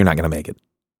goes off. You're not going to make it.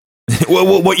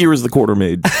 What year is the quarter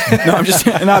made? No, I'm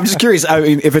just curious. I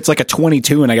mean, if it's like a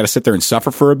 22 and I got to sit there and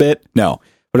suffer for a bit, no.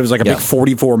 But if it was like a Yeah. big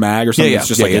 44 mag or something, Yeah, it's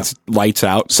just yeah, like yeah. it's lights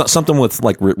out. Something with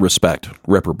like respect,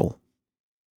 reparable.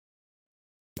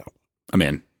 I'm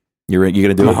in. You're going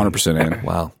to do I'm it? 100% in.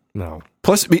 Wow. No.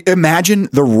 Plus, imagine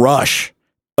the rush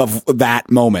of that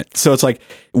moment. So it's like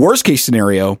worst case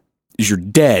scenario is you're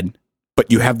dead,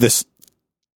 but you have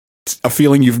a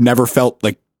feeling you've never felt.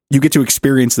 Like you get to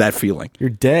experience that feeling. You're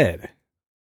dead.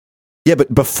 Yeah,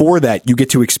 but before that, you get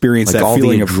to experience Like that all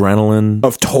feeling the adrenaline.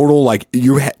 of total, like,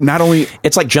 not only...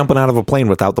 It's like jumping out of a plane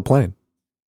without the plane.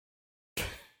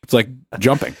 It's like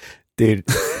jumping. Dude,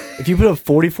 if you put a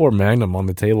 44 Magnum on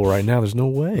the table right now, there's no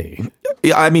way.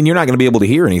 Yeah, I mean, you're not going to be able to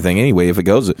hear anything anyway if it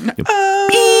goes. Oh,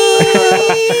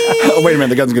 wait a minute,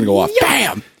 the gun's going to go off.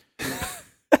 Bam!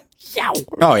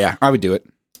 Oh, yeah, I would do it.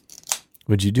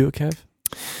 Would you do it, Kev?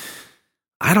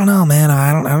 I don't know, man.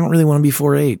 I don't really want to be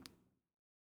 4'8".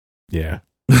 Yeah.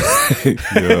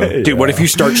 Dude, what if you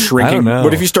start shrinking?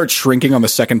 What if you start shrinking on the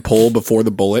second pull before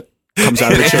the bullet comes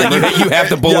out of the chamber? You have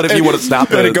the bullet if you want to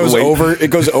stop it. And it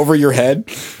goes over your head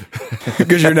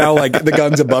because you're now like the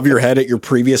gun's above your head at your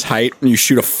previous height, and you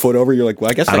shoot a foot over. You're like, well,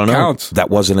 I guess that counts. That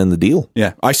wasn't in the deal.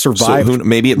 Yeah, I survived. So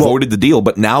maybe it voided the deal,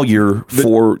 but now you're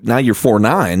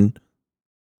 4'9".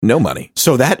 No money.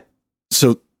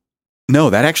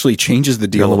 That actually changes the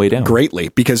deal on the way down greatly,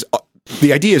 because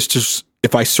the idea is just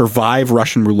if I survive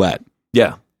Russian roulette.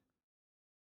 Yeah.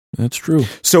 That's true.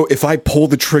 So if I pull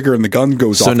the trigger and the gun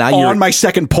goes off, now on my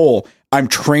second pull, I'm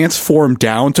transformed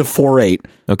down to 4'8".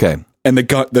 Okay. And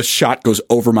the shot goes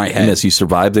over my head. And as you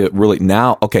survive the really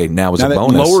now is a bonus.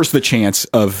 That lowers the chance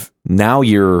of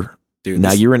you're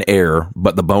in air,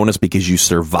 but the bonus because you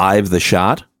survive the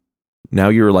shot, now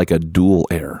you're like a dual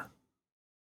air.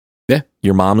 Yeah.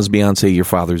 Your mom is Beyonce, your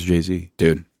father's Jay-Z.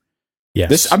 Dude.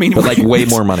 Yes. But like way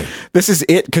more money. This is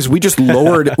it, because we just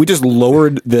lowered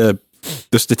the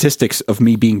statistics of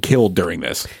me being killed during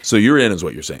this. So you're in, is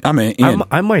what you're saying. I'm in.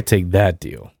 I might take that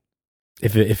deal.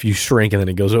 If you shrink and then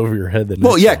it goes over your head. Then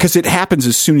because it happens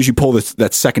as soon as you pull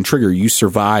that second trigger. You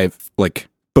survive, like,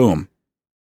 boom.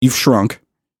 You've shrunk.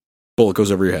 Bullet goes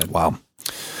over your head. Wow.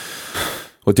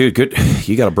 Well, dude, good.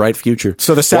 You got a bright future.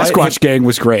 So the Sasquatch Gang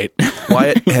was great.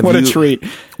 Wyatt, what a treat.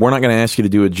 We're not going to ask you to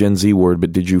do a Gen Z word,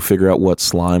 but did you figure out what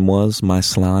slime was? My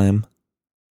slime?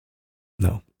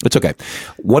 No. It's okay.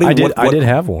 I did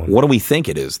have one. What do we think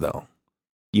it is, though?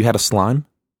 You had a slime?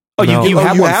 Oh, no. you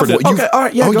have one. Okay, all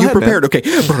right. Yeah, you prepared. Man. Okay.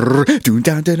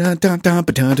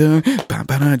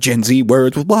 Gen Z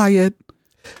words with Wyatt.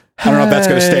 I don't know if that's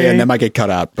going to stay in. That might get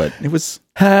cut out, but it was...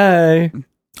 Hey.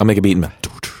 I'll make a beat.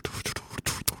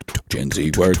 Gen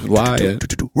Z words with Wyatt.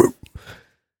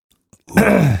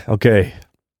 Okay.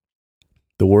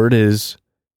 The word is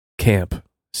camp.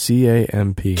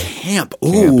 C-A-M-P. Camp.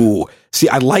 Ooh. See,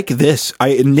 I like this. I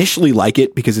initially like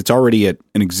it because it's already an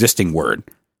existing word.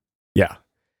 Yeah.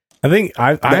 I think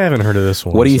I haven't heard of this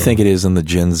one. What do you think it is in the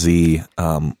Gen Z?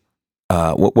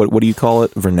 What do you call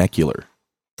it? Vernacular.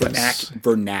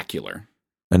 Vernacular.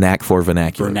 A knack for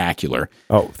vernacular. Vernacular.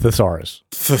 Oh, thesaurus.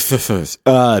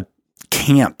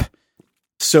 Camp.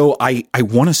 So I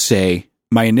want to say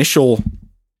my initial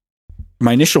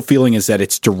feeling is that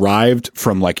it's derived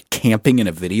from like camping in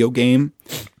a video game.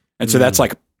 And so that's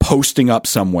like posting up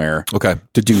somewhere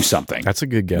to do something. That's a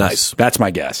good guess. Nice. That's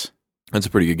my guess. That's a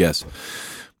pretty good guess.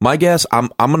 My guess,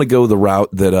 I'm going to go the route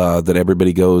that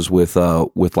everybody goes with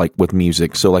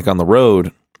music. So like on the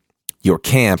road, your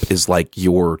camp is like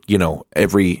your,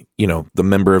 every, the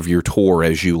member of your tour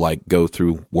as you like go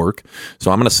through work.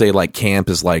 So I'm going to say like camp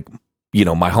is like,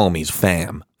 my homies,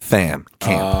 fam, camp.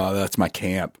 That's my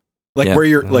camp. Like where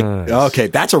you're like, okay,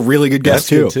 that's a really good guess that's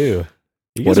too. Good too.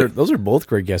 You guys those are both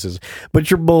great guesses,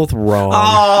 but you're both wrong.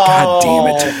 Oh, God damn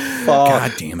it.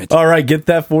 God damn it. All right, get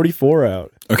that 44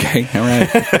 out. Okay, all right.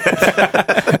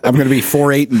 I'm going to be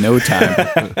 4'8" in no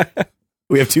time.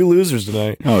 We have 2 losers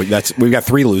tonight. Oh, we've got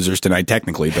 3 losers tonight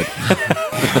technically, but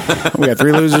we got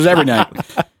 3 losers every night.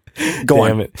 Go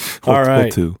Damn on. It. All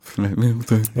right. Two. All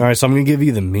right, so I'm going to give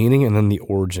you the meaning and then the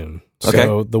origin. Okay.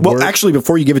 So actually,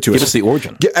 before you give it to us. Give us the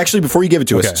origin. Before you give it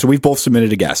to us, so we've both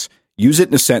submitted a guess. Use it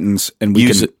in a sentence, and we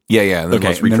use can... it. Yeah. And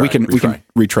then we can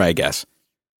retry a guess.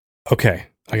 Okay.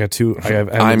 I got 2.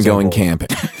 I'm going camping.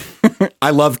 I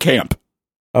love camp.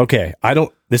 Okay.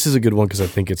 This is a good one because I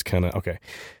think it's kind of... Okay.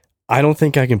 I don't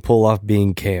think I can pull off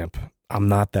being camp. I'm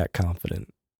not that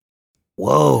confident.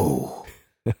 Whoa.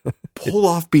 Pull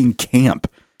off being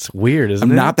camp. It's weird,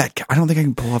 isn't it? I don't think I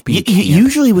can pull off being camp.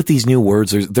 Usually with these new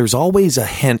words, there's always a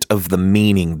hint of the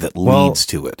meaning that leads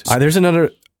to it. There's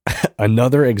another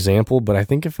example, but I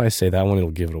think if I say that one,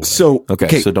 it'll give it away. So,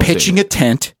 so don't pitching a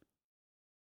tent.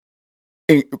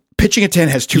 Pitching a tent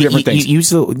has 2 different things. Use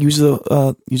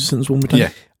the sentence one more time. Yeah.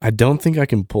 I don't think I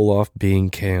can pull off being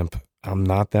camp. I'm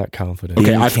not that confident.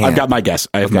 Okay, I've got my guess.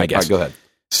 I have my guess. All right, go ahead.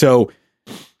 So,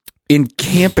 in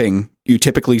camping, you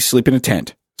typically sleep in a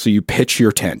tent. So you pitch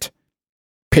your tent.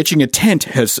 Pitching a tent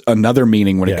has another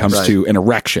meaning when it comes to an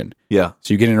erection. Yeah.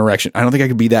 So you get an erection. I don't think I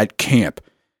could be that camp.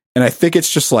 And I think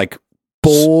it's just like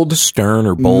bold, stern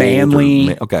or bold,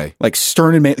 manly. Okay, like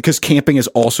stern and manly. Because camping is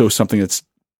also something that's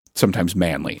sometimes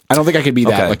manly. I don't think I could be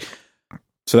that. Okay. Like,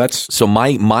 so that's so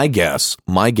my guess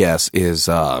is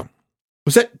was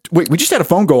that. Wait, we just had a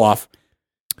phone go off.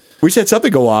 We just had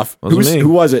something go off. Wasn't me.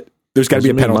 Who was it? There's got to be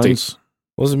a penalty.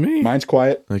 Wasn't me. Mine's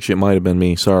quiet. Actually, it might have been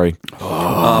me. Sorry.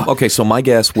 Okay, so my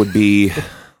guess would be,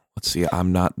 let's see,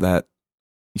 I'm not that.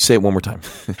 You say it one more time.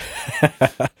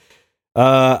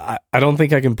 I don't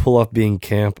think I can pull off being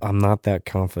camp. I'm not that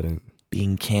confident.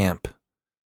 Being camp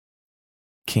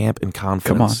and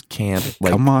confidence. Camp.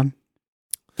 Like, Come on.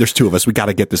 There's two of us. We got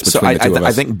to get this between so the two of us.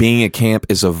 I think being a camp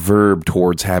is a verb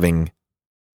towards having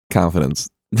confidence.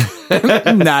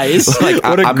 Nice. Like,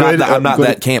 I'm not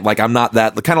that camp. Like, I'm not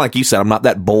that, kind of like you said, I'm not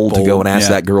that bold to go and ask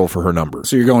that girl for her number.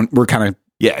 So you're going, we're kind of,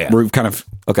 we're kind of,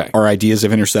 okay. Our ideas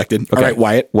have intersected. Okay. All right,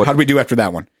 Wyatt, how do we do after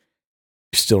that one?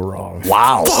 You're still wrong.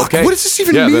 Wow. Fuck, okay. What does this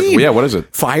even mean? What is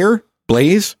it? Fire?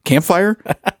 Blaze? Campfire?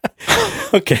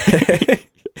 Okay.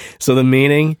 So the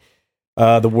meaning,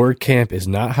 the word camp is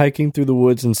not hiking through the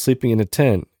woods and sleeping in a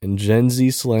tent. In Gen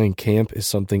Z slang, camp is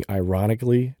something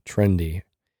ironically trendy.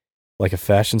 Like a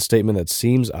fashion statement that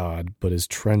seems odd, but is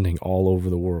trending all over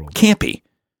the world. Campy.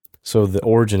 So the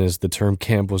origin is the term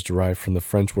camp was derived from the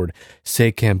French word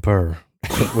 "se camper,"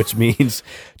 which means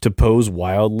to pose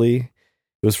wildly.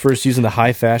 It was first used in the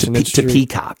high fashion industry. To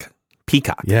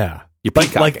peacock. Yeah. You're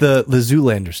Like the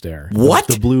Zoolander stare. What?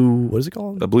 The blue, what is it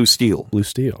called? The blue steel. Blue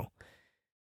steel.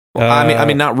 Well, I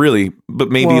mean, not really, but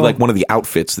maybe like one of the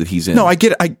outfits that he's in. No, I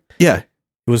get it. Yeah.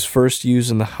 It was first used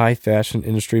in the high fashion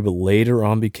industry, but later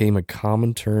on became a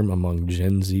common term among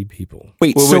Gen Z people.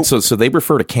 Wait, so they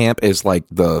refer to camp as like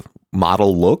the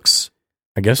model looks?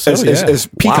 I guess so, as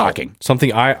peacocking. Wow.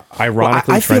 Something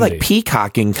ironically I feel trendy. like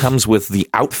peacocking comes with the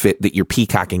outfit that you're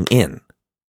peacocking in.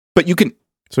 But you can...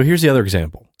 So here's the other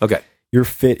example. Okay. Your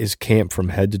fit is camp from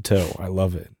head to toe. I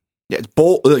love it. Yeah, it's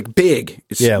bold, like big.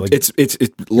 It's, it's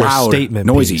loud, statement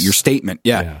noisy. piece. Your statement,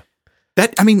 yeah.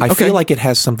 That I feel like it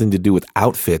has something to do with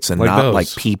outfits and like not those.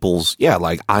 like people's. Yeah,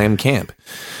 like I am camp.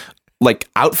 Like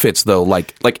outfits though,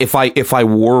 like if I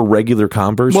wore regular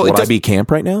Converse, would I be camp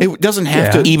right now? It doesn't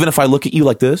have to. Even if I look at you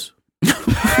like this,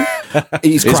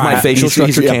 is my facial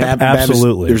structure camp?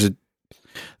 Absolutely.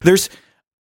 There's.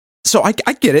 So I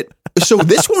get it. So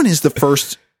this one is the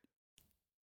first,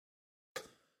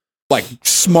 like,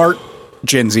 smart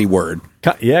Gen Z word.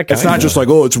 Yeah, it's not just like,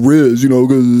 oh, it's Riz,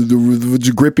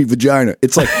 the grippy vagina.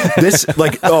 It's like this,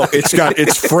 like, oh,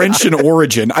 it's French in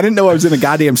origin. I didn't know I was in a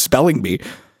goddamn spelling bee.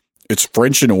 It's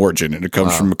French in origin, and it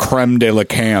comes from creme de la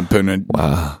camp. And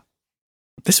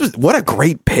what a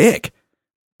great pick.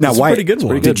 Now, why? Pretty good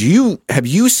one. Have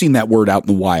you seen that word out in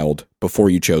the wild before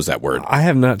you chose that word? I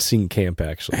have not seen camp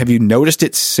actually. Have you noticed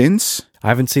it since? I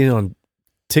haven't seen it on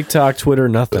TikTok, Twitter,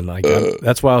 nothing. Like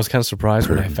that's why I was kind of surprised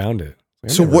when I found it.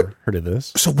 So what? Heard of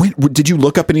this? So when did you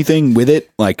look up anything with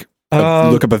it? Like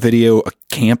look up a video, a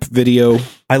camp video?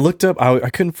 I looked up. I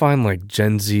couldn't find like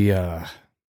Gen Z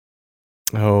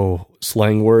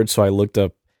slang words. So I looked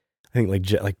up. I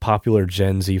think like popular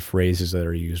Gen Z phrases that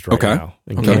are used right now.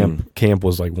 And camp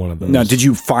was like one of those. Now, did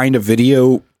you find a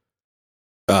video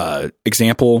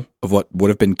example of what would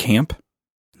have been camp?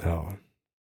 No,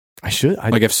 I should.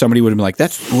 Like if somebody would have been like,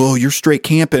 you're straight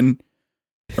camping.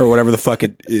 Or whatever the fuck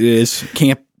it is,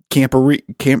 camperia.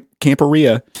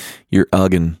 You're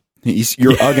ugging.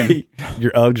 You're ugging.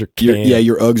 Your Uggs are camp.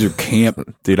 Your Uggs are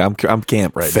camp. Dude, I'm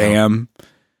camp right now.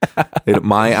 Dude,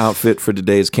 my outfit for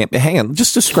today is camp. Hang on,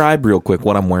 just describe real quick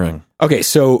what I'm wearing. Okay,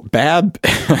 so Bab,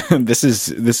 this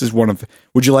is one of.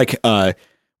 Would you like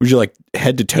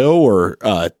head to toe or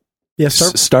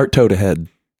start toe to head?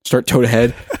 Start toe to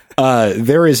head.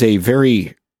 There is a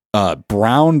very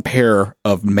brown pair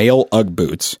of male Ugg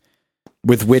boots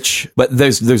with which... But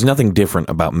there's nothing different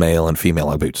about male and female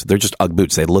Ugg boots. They're just Ugg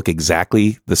boots. They look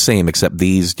exactly the same, except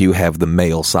these do have the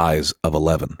male size of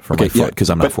 11 for my foot, because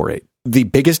I'm not 4'8". The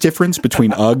biggest difference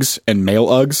between Uggs and male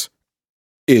Uggs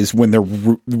is when they're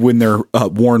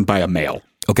worn by a male.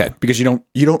 Okay. Because you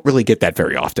don't really get that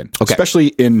very often. Okay. Especially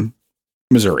in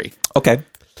Missouri. Okay.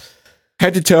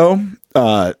 Head to toe,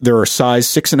 there are size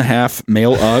 6.5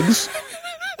 male Uggs.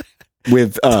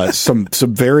 With some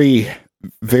very,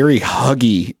 very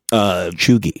huggy,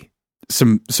 chuggy,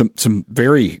 some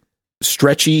very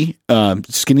stretchy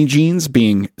skinny jeans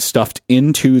being stuffed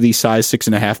into the size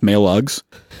 6.5 male Uggs.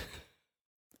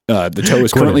 The toe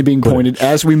is currently being pointed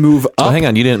as we move up. Oh, hang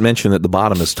on, you didn't mention that the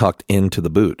bottom is tucked into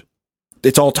the boot.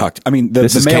 It's all tucked. I mean,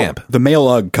 the male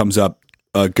Ugg comes up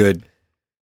a good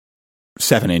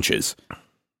 7 inches.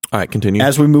 All right, continue.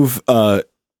 As we move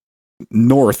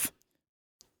north.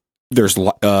 There's,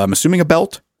 I'm assuming, a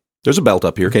belt. There's a belt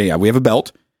up here. Okay, yeah, we have a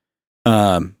belt. We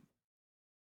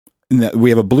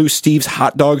have a blue Steve's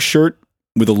hot dog shirt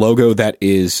with a logo that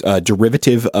is a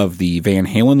derivative of the Van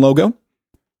Halen logo.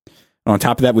 And on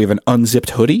top of that, we have an unzipped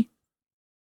hoodie.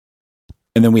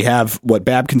 And then we have what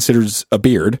Bab considers a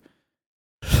beard.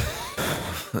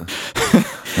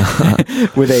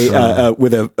 with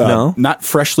a not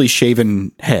freshly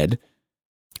shaven head.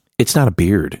 It's not a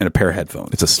beard. And a pair of headphones.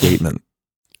 It's a statement.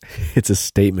 It's a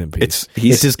statement piece.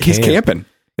 He's camping.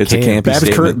 It's a camping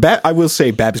statement. I will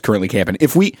say Bab is currently camping.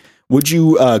 Would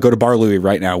you go to Bar Louie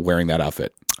right now wearing that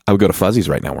outfit? I would go to Fuzzy's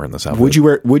right now wearing this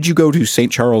outfit. Would you go to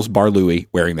St. Charles Bar Louie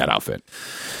wearing that outfit?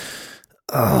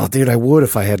 Oh, dude, I would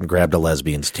if I hadn't grabbed a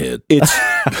lesbian's tit. It's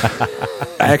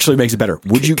actually makes it better.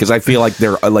 Would you? Because I feel like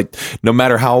they're like, no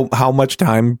matter how much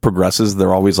time progresses,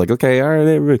 they're always like, okay, all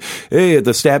right, hey, at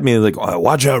the stab me, like, oh,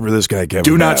 watch out for this guy, Kevin.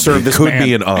 Do not serve this man. Could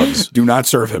be an Uggs. Do not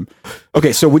serve him.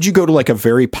 Okay, so would you go to like a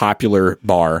very popular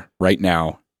bar right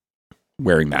now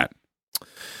wearing that?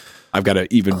 I've got an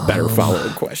even better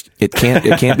follow-up question. It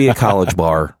can't be a college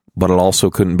bar, but it also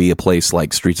couldn't be a place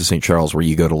like Streets of St. Charles where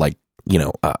you go to like,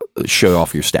 show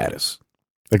off your status.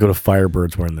 I go to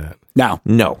Firebirds wearing that. No,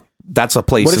 that's a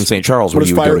place in St. Charles where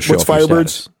you go to show off your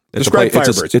status. Describe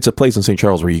Firebirds. It's a place in St.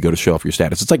 Charles where you go to show off your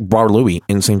status. It's like Bar Louie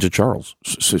in St. Charles.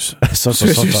 Okay,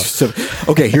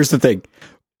 here's the thing.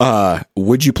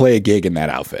 Would you play a gig in that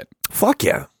outfit? Fuck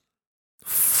yeah.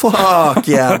 Fuck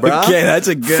yeah, bro. Okay, that's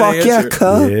a good Fuck answer.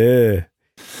 Yeah,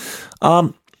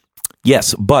 cuh.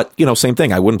 Yes, but same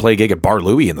thing. I wouldn't play a gig at Bar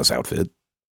Louie in this outfit.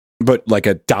 But like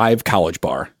a dive college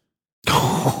bar.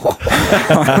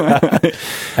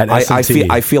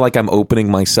 I feel like I'm opening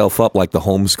myself up like the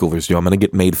homeschoolers do. I'm going to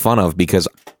get made fun of because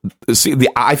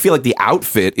I feel like the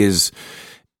outfit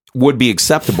would be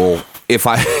acceptable if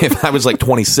I was like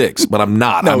 26, but I'm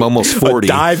not. I'm almost 40. A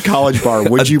dive college bar.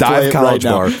 Would you play it right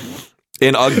now?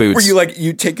 In Ugg boots. Where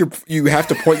you have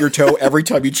to point your toe every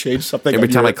time you change something. Every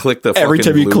time I click the every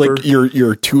time you looper. click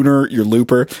your tuner, your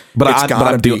looper.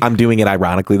 I'm doing it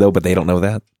ironically though, but they don't know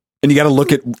that. And you got to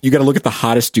look at the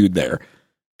hottest dude there.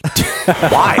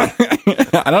 Why?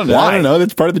 I don't know. I don't know.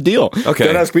 That's part of the deal. Okay.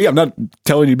 Don't ask me. I'm not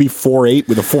telling you to be 4'8"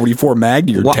 with a 44 mag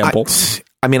to your temple.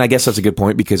 I mean, I guess that's a good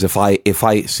point because if I'm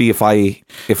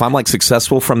like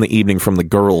successful from the evening from the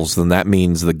girls, then that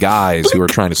means the guys who are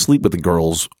trying to sleep with the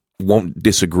girls won't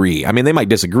disagree. I mean, they might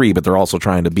disagree, but they're also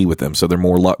trying to be with them, so they're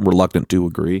more reluctant to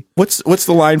agree. What's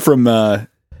the line from the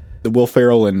Will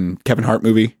Ferrell and Kevin Hart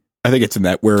movie? I think it's in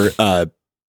that where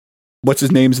what's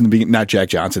his name's in the beginning? Not Jack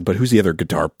Johnson, but who's the other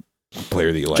guitar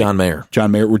player that you like? John Mayer.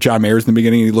 Where John Mayer's in the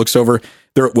beginning, he looks over.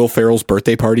 They're at Will Ferrell's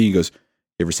birthday party. He goes,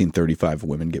 "You ever seen 35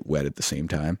 women get wet at the same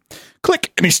time?"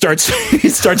 Click, and he starts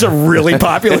a really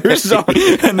popular song,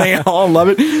 and they all love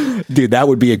it. Dude, that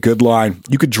would be a good line.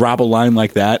 You could drop a line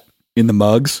like that in the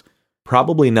mugs.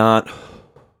 Probably not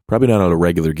at a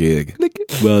regular gig.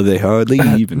 Well, they hardly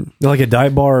even like a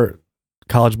dive bar,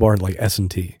 college bar, like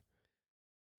S&T.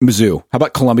 Mizzou. How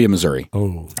about Columbia, Missouri?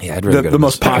 Oh, yeah, I'd rather go to the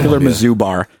most popular Mizzou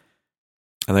bar.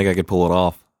 I think I could pull it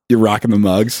off. You're rocking the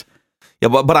mugs. Yeah,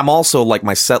 but I'm also like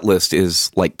my set list is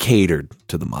like catered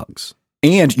to the mugs.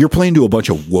 And you're playing to a bunch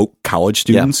of woke college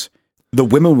students. Yeah. The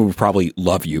women would probably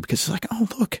love you because it's like, oh,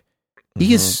 look,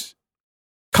 he is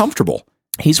comfortable.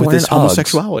 He's with wearing his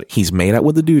homosexuality. He's made out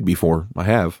with a dude before. I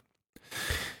have.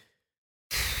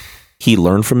 He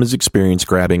learned from his experience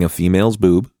grabbing a female's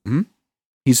boob. Mm-hmm.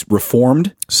 He's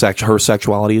reformed. Her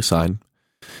sexuality aside.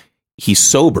 He's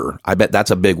sober. I bet that's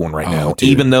a big one right now. Dude.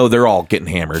 Even though they're all getting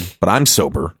hammered, but I'm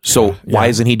sober. So why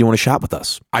isn't he doing a shot with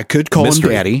us? I could call him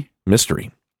daddy.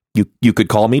 Mystery. You could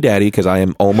call me daddy because I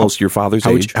am almost your father's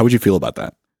age. How would you feel about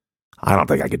that? I don't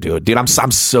think I could do it, dude. I'm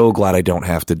so glad I don't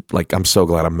have to. Like, I'm so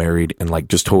glad I'm married and like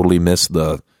just totally miss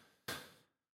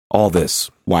all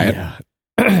this. Wyatt?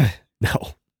 Yeah.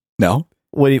 No.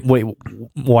 Wait.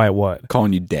 Wyatt, what?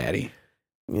 Calling you daddy.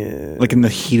 Yeah. Like in the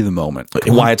heat of the moment.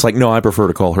 Why it's like, no, I prefer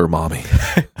to call her mommy.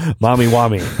 Mommy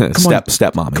wommy.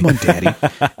 Step mommy. Come on, daddy.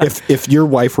 If your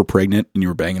wife were pregnant and you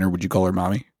were banging her, would you call her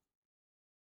mommy?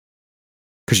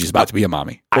 Because she's about to be a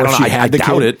mommy. Or if she had the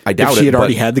kid. I doubt it. If she had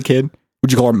already had the kid,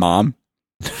 would you call her mom?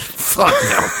 Fuck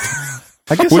no.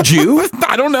 I guess would you?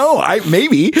 I don't know.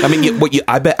 Maybe. I mean,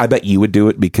 I bet you would do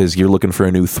it because you're looking for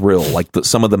a new thrill. Like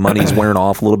some of the money's wearing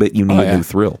off a little bit. You need a new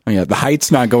thrill. Oh, yeah, the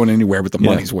height's not going anywhere, but the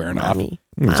money's wearing off.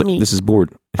 Mommy. This is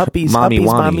bored. Uppies,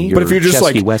 mommy. But if you're just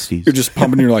like Westies. You're just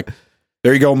pumping, you're like,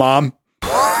 there you go, mom. No.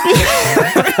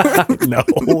 No.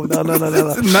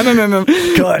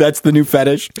 That's the new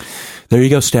fetish. There you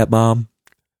go, stepmom.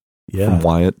 Yeah, from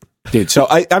Wyatt. Dude, so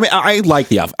I mean, I like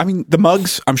the outfit. I mean, the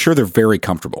mugs, I'm sure they're very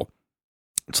comfortable.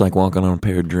 It's like walking on a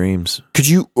pair of dreams.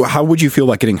 How would you feel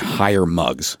about getting higher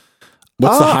mugs?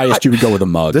 What's the highest you would go with a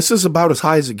mug? This is about as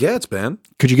high as it gets, man.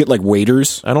 Could you get like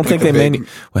waiters? I don't think they made.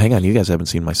 Well, hang on. You guys haven't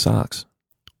seen my socks.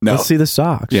 No. Let's see the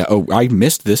socks. Yeah. Oh, I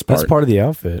missed this part. That's part of the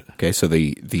outfit. Okay, so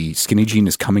the skinny jean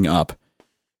is coming up.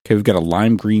 Okay, we've got a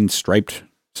lime green striped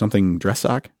something dress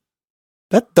sock.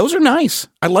 Those are nice.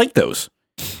 I like those.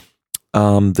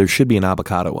 There should be an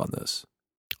avocado on this.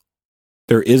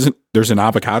 There isn't. There's an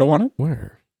avocado on it?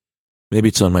 Where? Maybe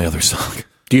it's on my other sock.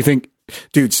 Do you think,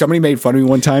 dude, somebody made fun of me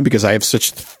one time because I have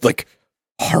such like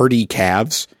hardy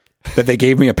calves that they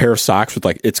gave me a pair of socks with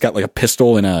like, it's got like a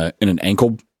pistol and an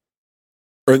ankle.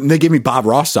 Or they gave me Bob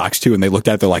Ross socks too, and they looked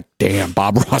at it, they're like, damn,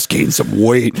 Bob Ross gained some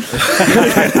weight.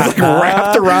 Like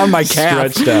wrapped around my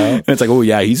calf. Stretched out. And it's like, oh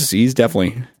yeah, he's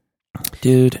definitely.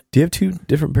 Dude. Do you have 2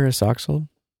 different pair of socks on?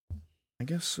 I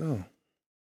guess so.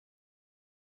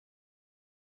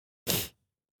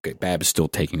 Okay, Bab is still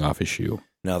taking off his shoe.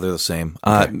 No, they're the same.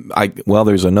 Okay.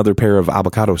 There's another pair of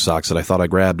avocado socks that I thought I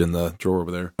grabbed in the drawer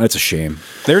over there. That's a shame.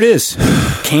 There it is.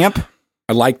 Camp.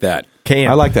 I like that.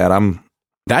 Camp. I like that.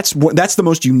 That's the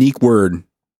most unique word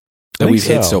that we've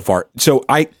hit so far. So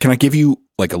can I give you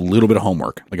like a little bit of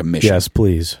homework, like a mission? Yes,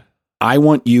 please. I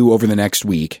want you over the next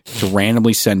week to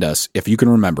randomly send us, if you can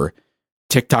remember,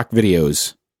 TikTok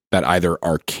videos that either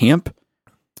are camp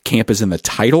is in the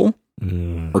title,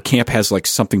 or camp has like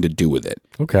something to do with it.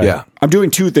 Okay. Yeah. I'm doing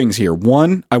 2 things here.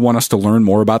 1, I want us to learn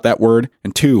more about that word.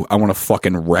 And 2, I want to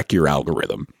fucking wreck your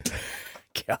algorithm.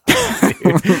 God,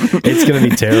 it's going to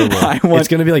be terrible. It's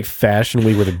going to be like Fashion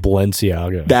Week with a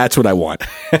Balenciaga. That's what I want.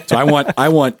 So I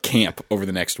want camp over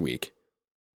the next week.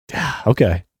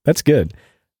 Okay. That's good.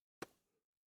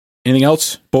 Anything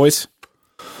else, boys?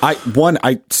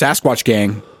 Sasquatch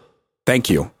Gang.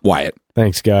 Thank you, Wyatt.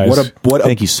 Thanks, guys.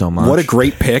 Thank you so much. What a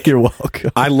great pick. You're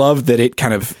welcome. I love that it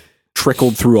kind of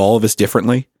trickled through all of us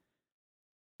differently.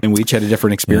 And we each had a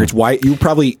different experience. Why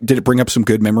did it bring up some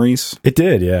good memories? It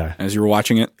did, yeah. As you were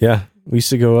watching it? Yeah. We used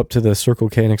to go up to the Circle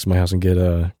K next to my house and get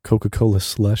Coca-Cola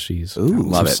slushies. Ooh,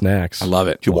 love it. Snacks. I love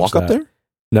it. Did you walk up there?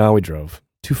 No, we drove.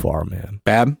 Too far, man.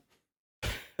 Bab?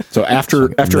 So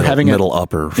after having middle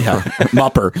upper. Yeah.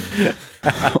 Mupper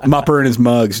and his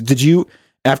mugs. Did you,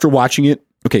 after watching it,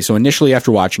 okay, so initially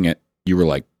after watching it, you were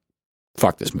like,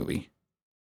 fuck this movie.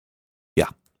 Yeah.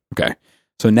 Okay.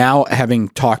 So now, having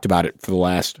talked about it for the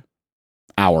last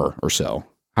hour or so,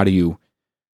 how do you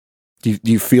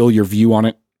feel your view on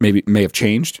it may have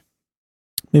changed?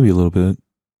 Maybe a little bit.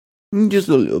 Just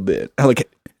a little bit.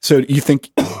 So you think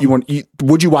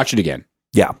would you watch it again?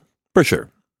 Yeah, for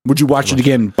sure. Would you watch it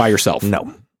again by yourself?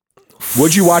 No.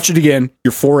 Would you watch it again?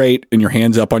 You're 4'8" and your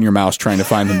hands up on your mouse trying to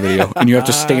find the video, and you have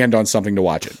to stand on something to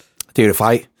watch it. Dude,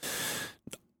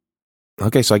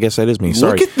 okay, so I guess that is me.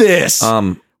 Sorry. Look at this.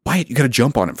 Wyatt, you got to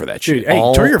jump on it for that shit. Dude,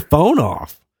 hey, turn your phone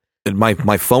off.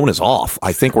 My phone is off.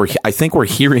 I think we're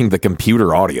hearing the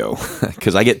computer audio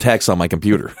because I get texts on my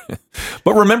computer.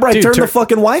 But remember, I turned the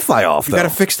fucking Wi-Fi off. You got to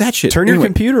fix that shit. Turn your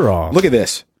computer off. Look at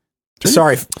this.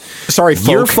 Sorry, folk.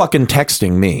 You're fucking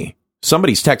texting me.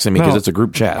 Somebody's texting me because it's a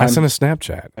group chat. I sent a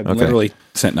Snapchat. I've literally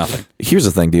sent nothing. Here's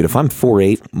the thing, dude. If I'm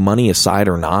 4'8", money aside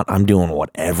or not, I'm doing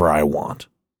whatever I want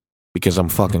because I'm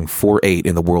fucking 4'8",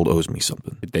 and the world owes me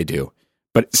something. They do.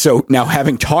 But so now,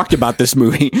 having talked about this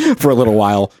movie for a little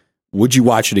while, would you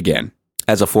watch it again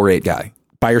As a 4'8" guy.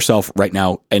 by yourself right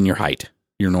now and your height,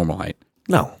 your normal height?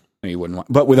 No. No, you wouldn't.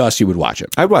 But with us, you would watch it.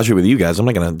 I'd watch it with you guys. I'm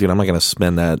not gonna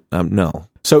spend that. No.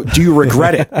 So do you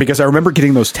regret it? Because I remember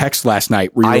getting those texts last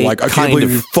night where you were like, I can't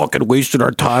believe you fucking wasted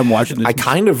our time watching this. I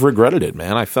kind of regretted it,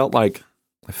 man. I felt like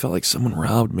someone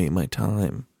robbed me of my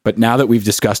time. But now that we've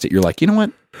discussed it, you're like, you know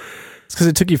what? It's because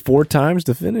it took you 4 times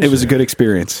to finish. It was a good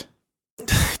experience.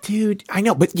 Dude, I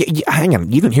know, but hang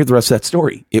on. You didn't hear the rest of that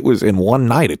story. It was in one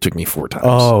night. It took me 4 times.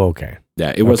 Oh, okay.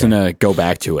 Yeah, it wasn't a go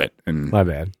back to it. And My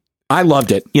bad. I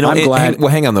loved it. You know, I'm glad.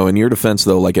 Hang on though. In your defense,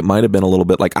 though, like it might have been a little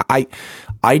bit like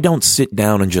I don't sit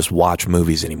down and just watch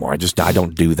movies anymore. I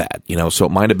don't do that. You know, so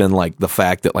it might have been like the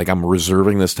fact that like I'm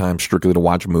reserving this time strictly to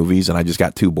watch movies, and I just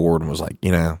got too bored and was like,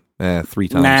 3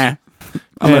 times. Nah,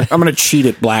 I'm gonna cheat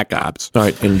at Black Ops. All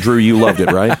right, and Drew, you loved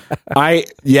it, right?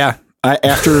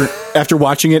 After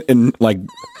watching it and like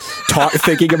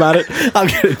thinking about it, I'm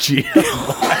gonna cheat.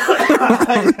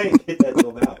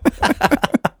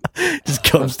 Just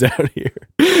comes down here.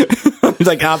 He's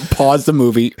like, I'll pause the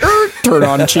movie, turn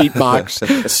on cheat box,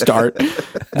 start,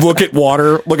 look at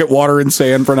water and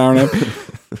sand for an hour and a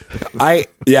half.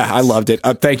 I loved it.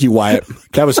 Thank you, Wyatt.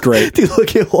 That was great. Dude,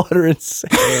 look at water and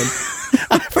sand.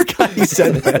 I forgot you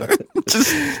said that. Just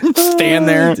stand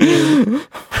there,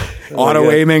 auto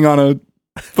aiming on a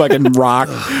fucking rock.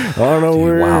 I don't know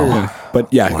where. Wow.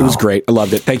 But yeah, it was great. I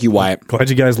loved it. Thank you, Wyatt. Glad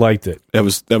you guys liked it. That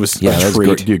was Yeah, a that's treat.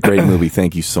 great. Dude, great movie.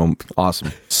 Thank you so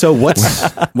awesome. So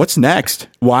what's next?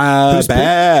 Why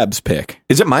Babs pick?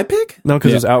 Is it my pick? No,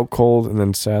 because Yeah. it's Out Cold and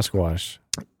then Sasquatch.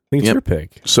 I think it's Yep. your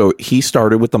pick. So he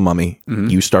started with The Mummy. Mm-hmm.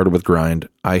 You started with Grind.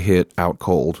 I hit Out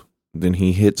Cold. Then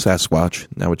he hit Sasquatch.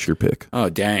 Now it's your pick. Oh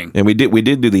dang. And we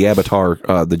did do the Avatar,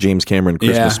 the James Cameron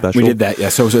Christmas Yeah, special. we did that. Yeah,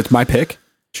 so it's my pick.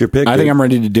 It's your pick. I think dude. I'm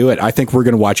ready to do it. I think we're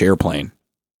going to watch Airplane.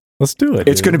 Let's do it.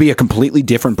 It's dude. going to be a completely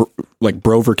different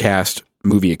Brovercast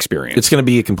movie experience. It's going to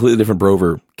be a completely different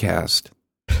Brover cast.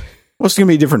 Well, it's going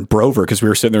to be a different Brover because we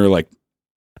were sitting there like,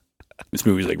 this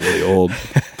movie's like really old.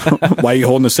 Why are you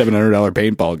holding a $700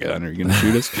 paintball gun? Are you going to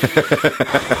shoot us?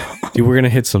 Dude, we're going to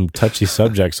hit some touchy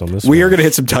subjects on this We one. are going to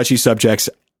hit some touchy subjects.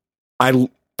 I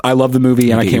love the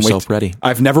movie and I Get can't yourself wait. ready.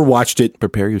 I've never watched it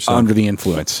Prepare yourself. under the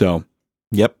influence. So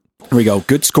Yep. here we go.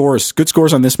 Good scores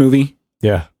on this movie.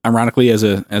 Yeah. Ironically, as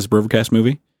a Brovercast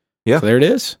movie. Yeah. So there it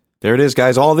is. There it is,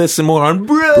 guys. All this and more on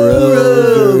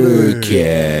Brovercast.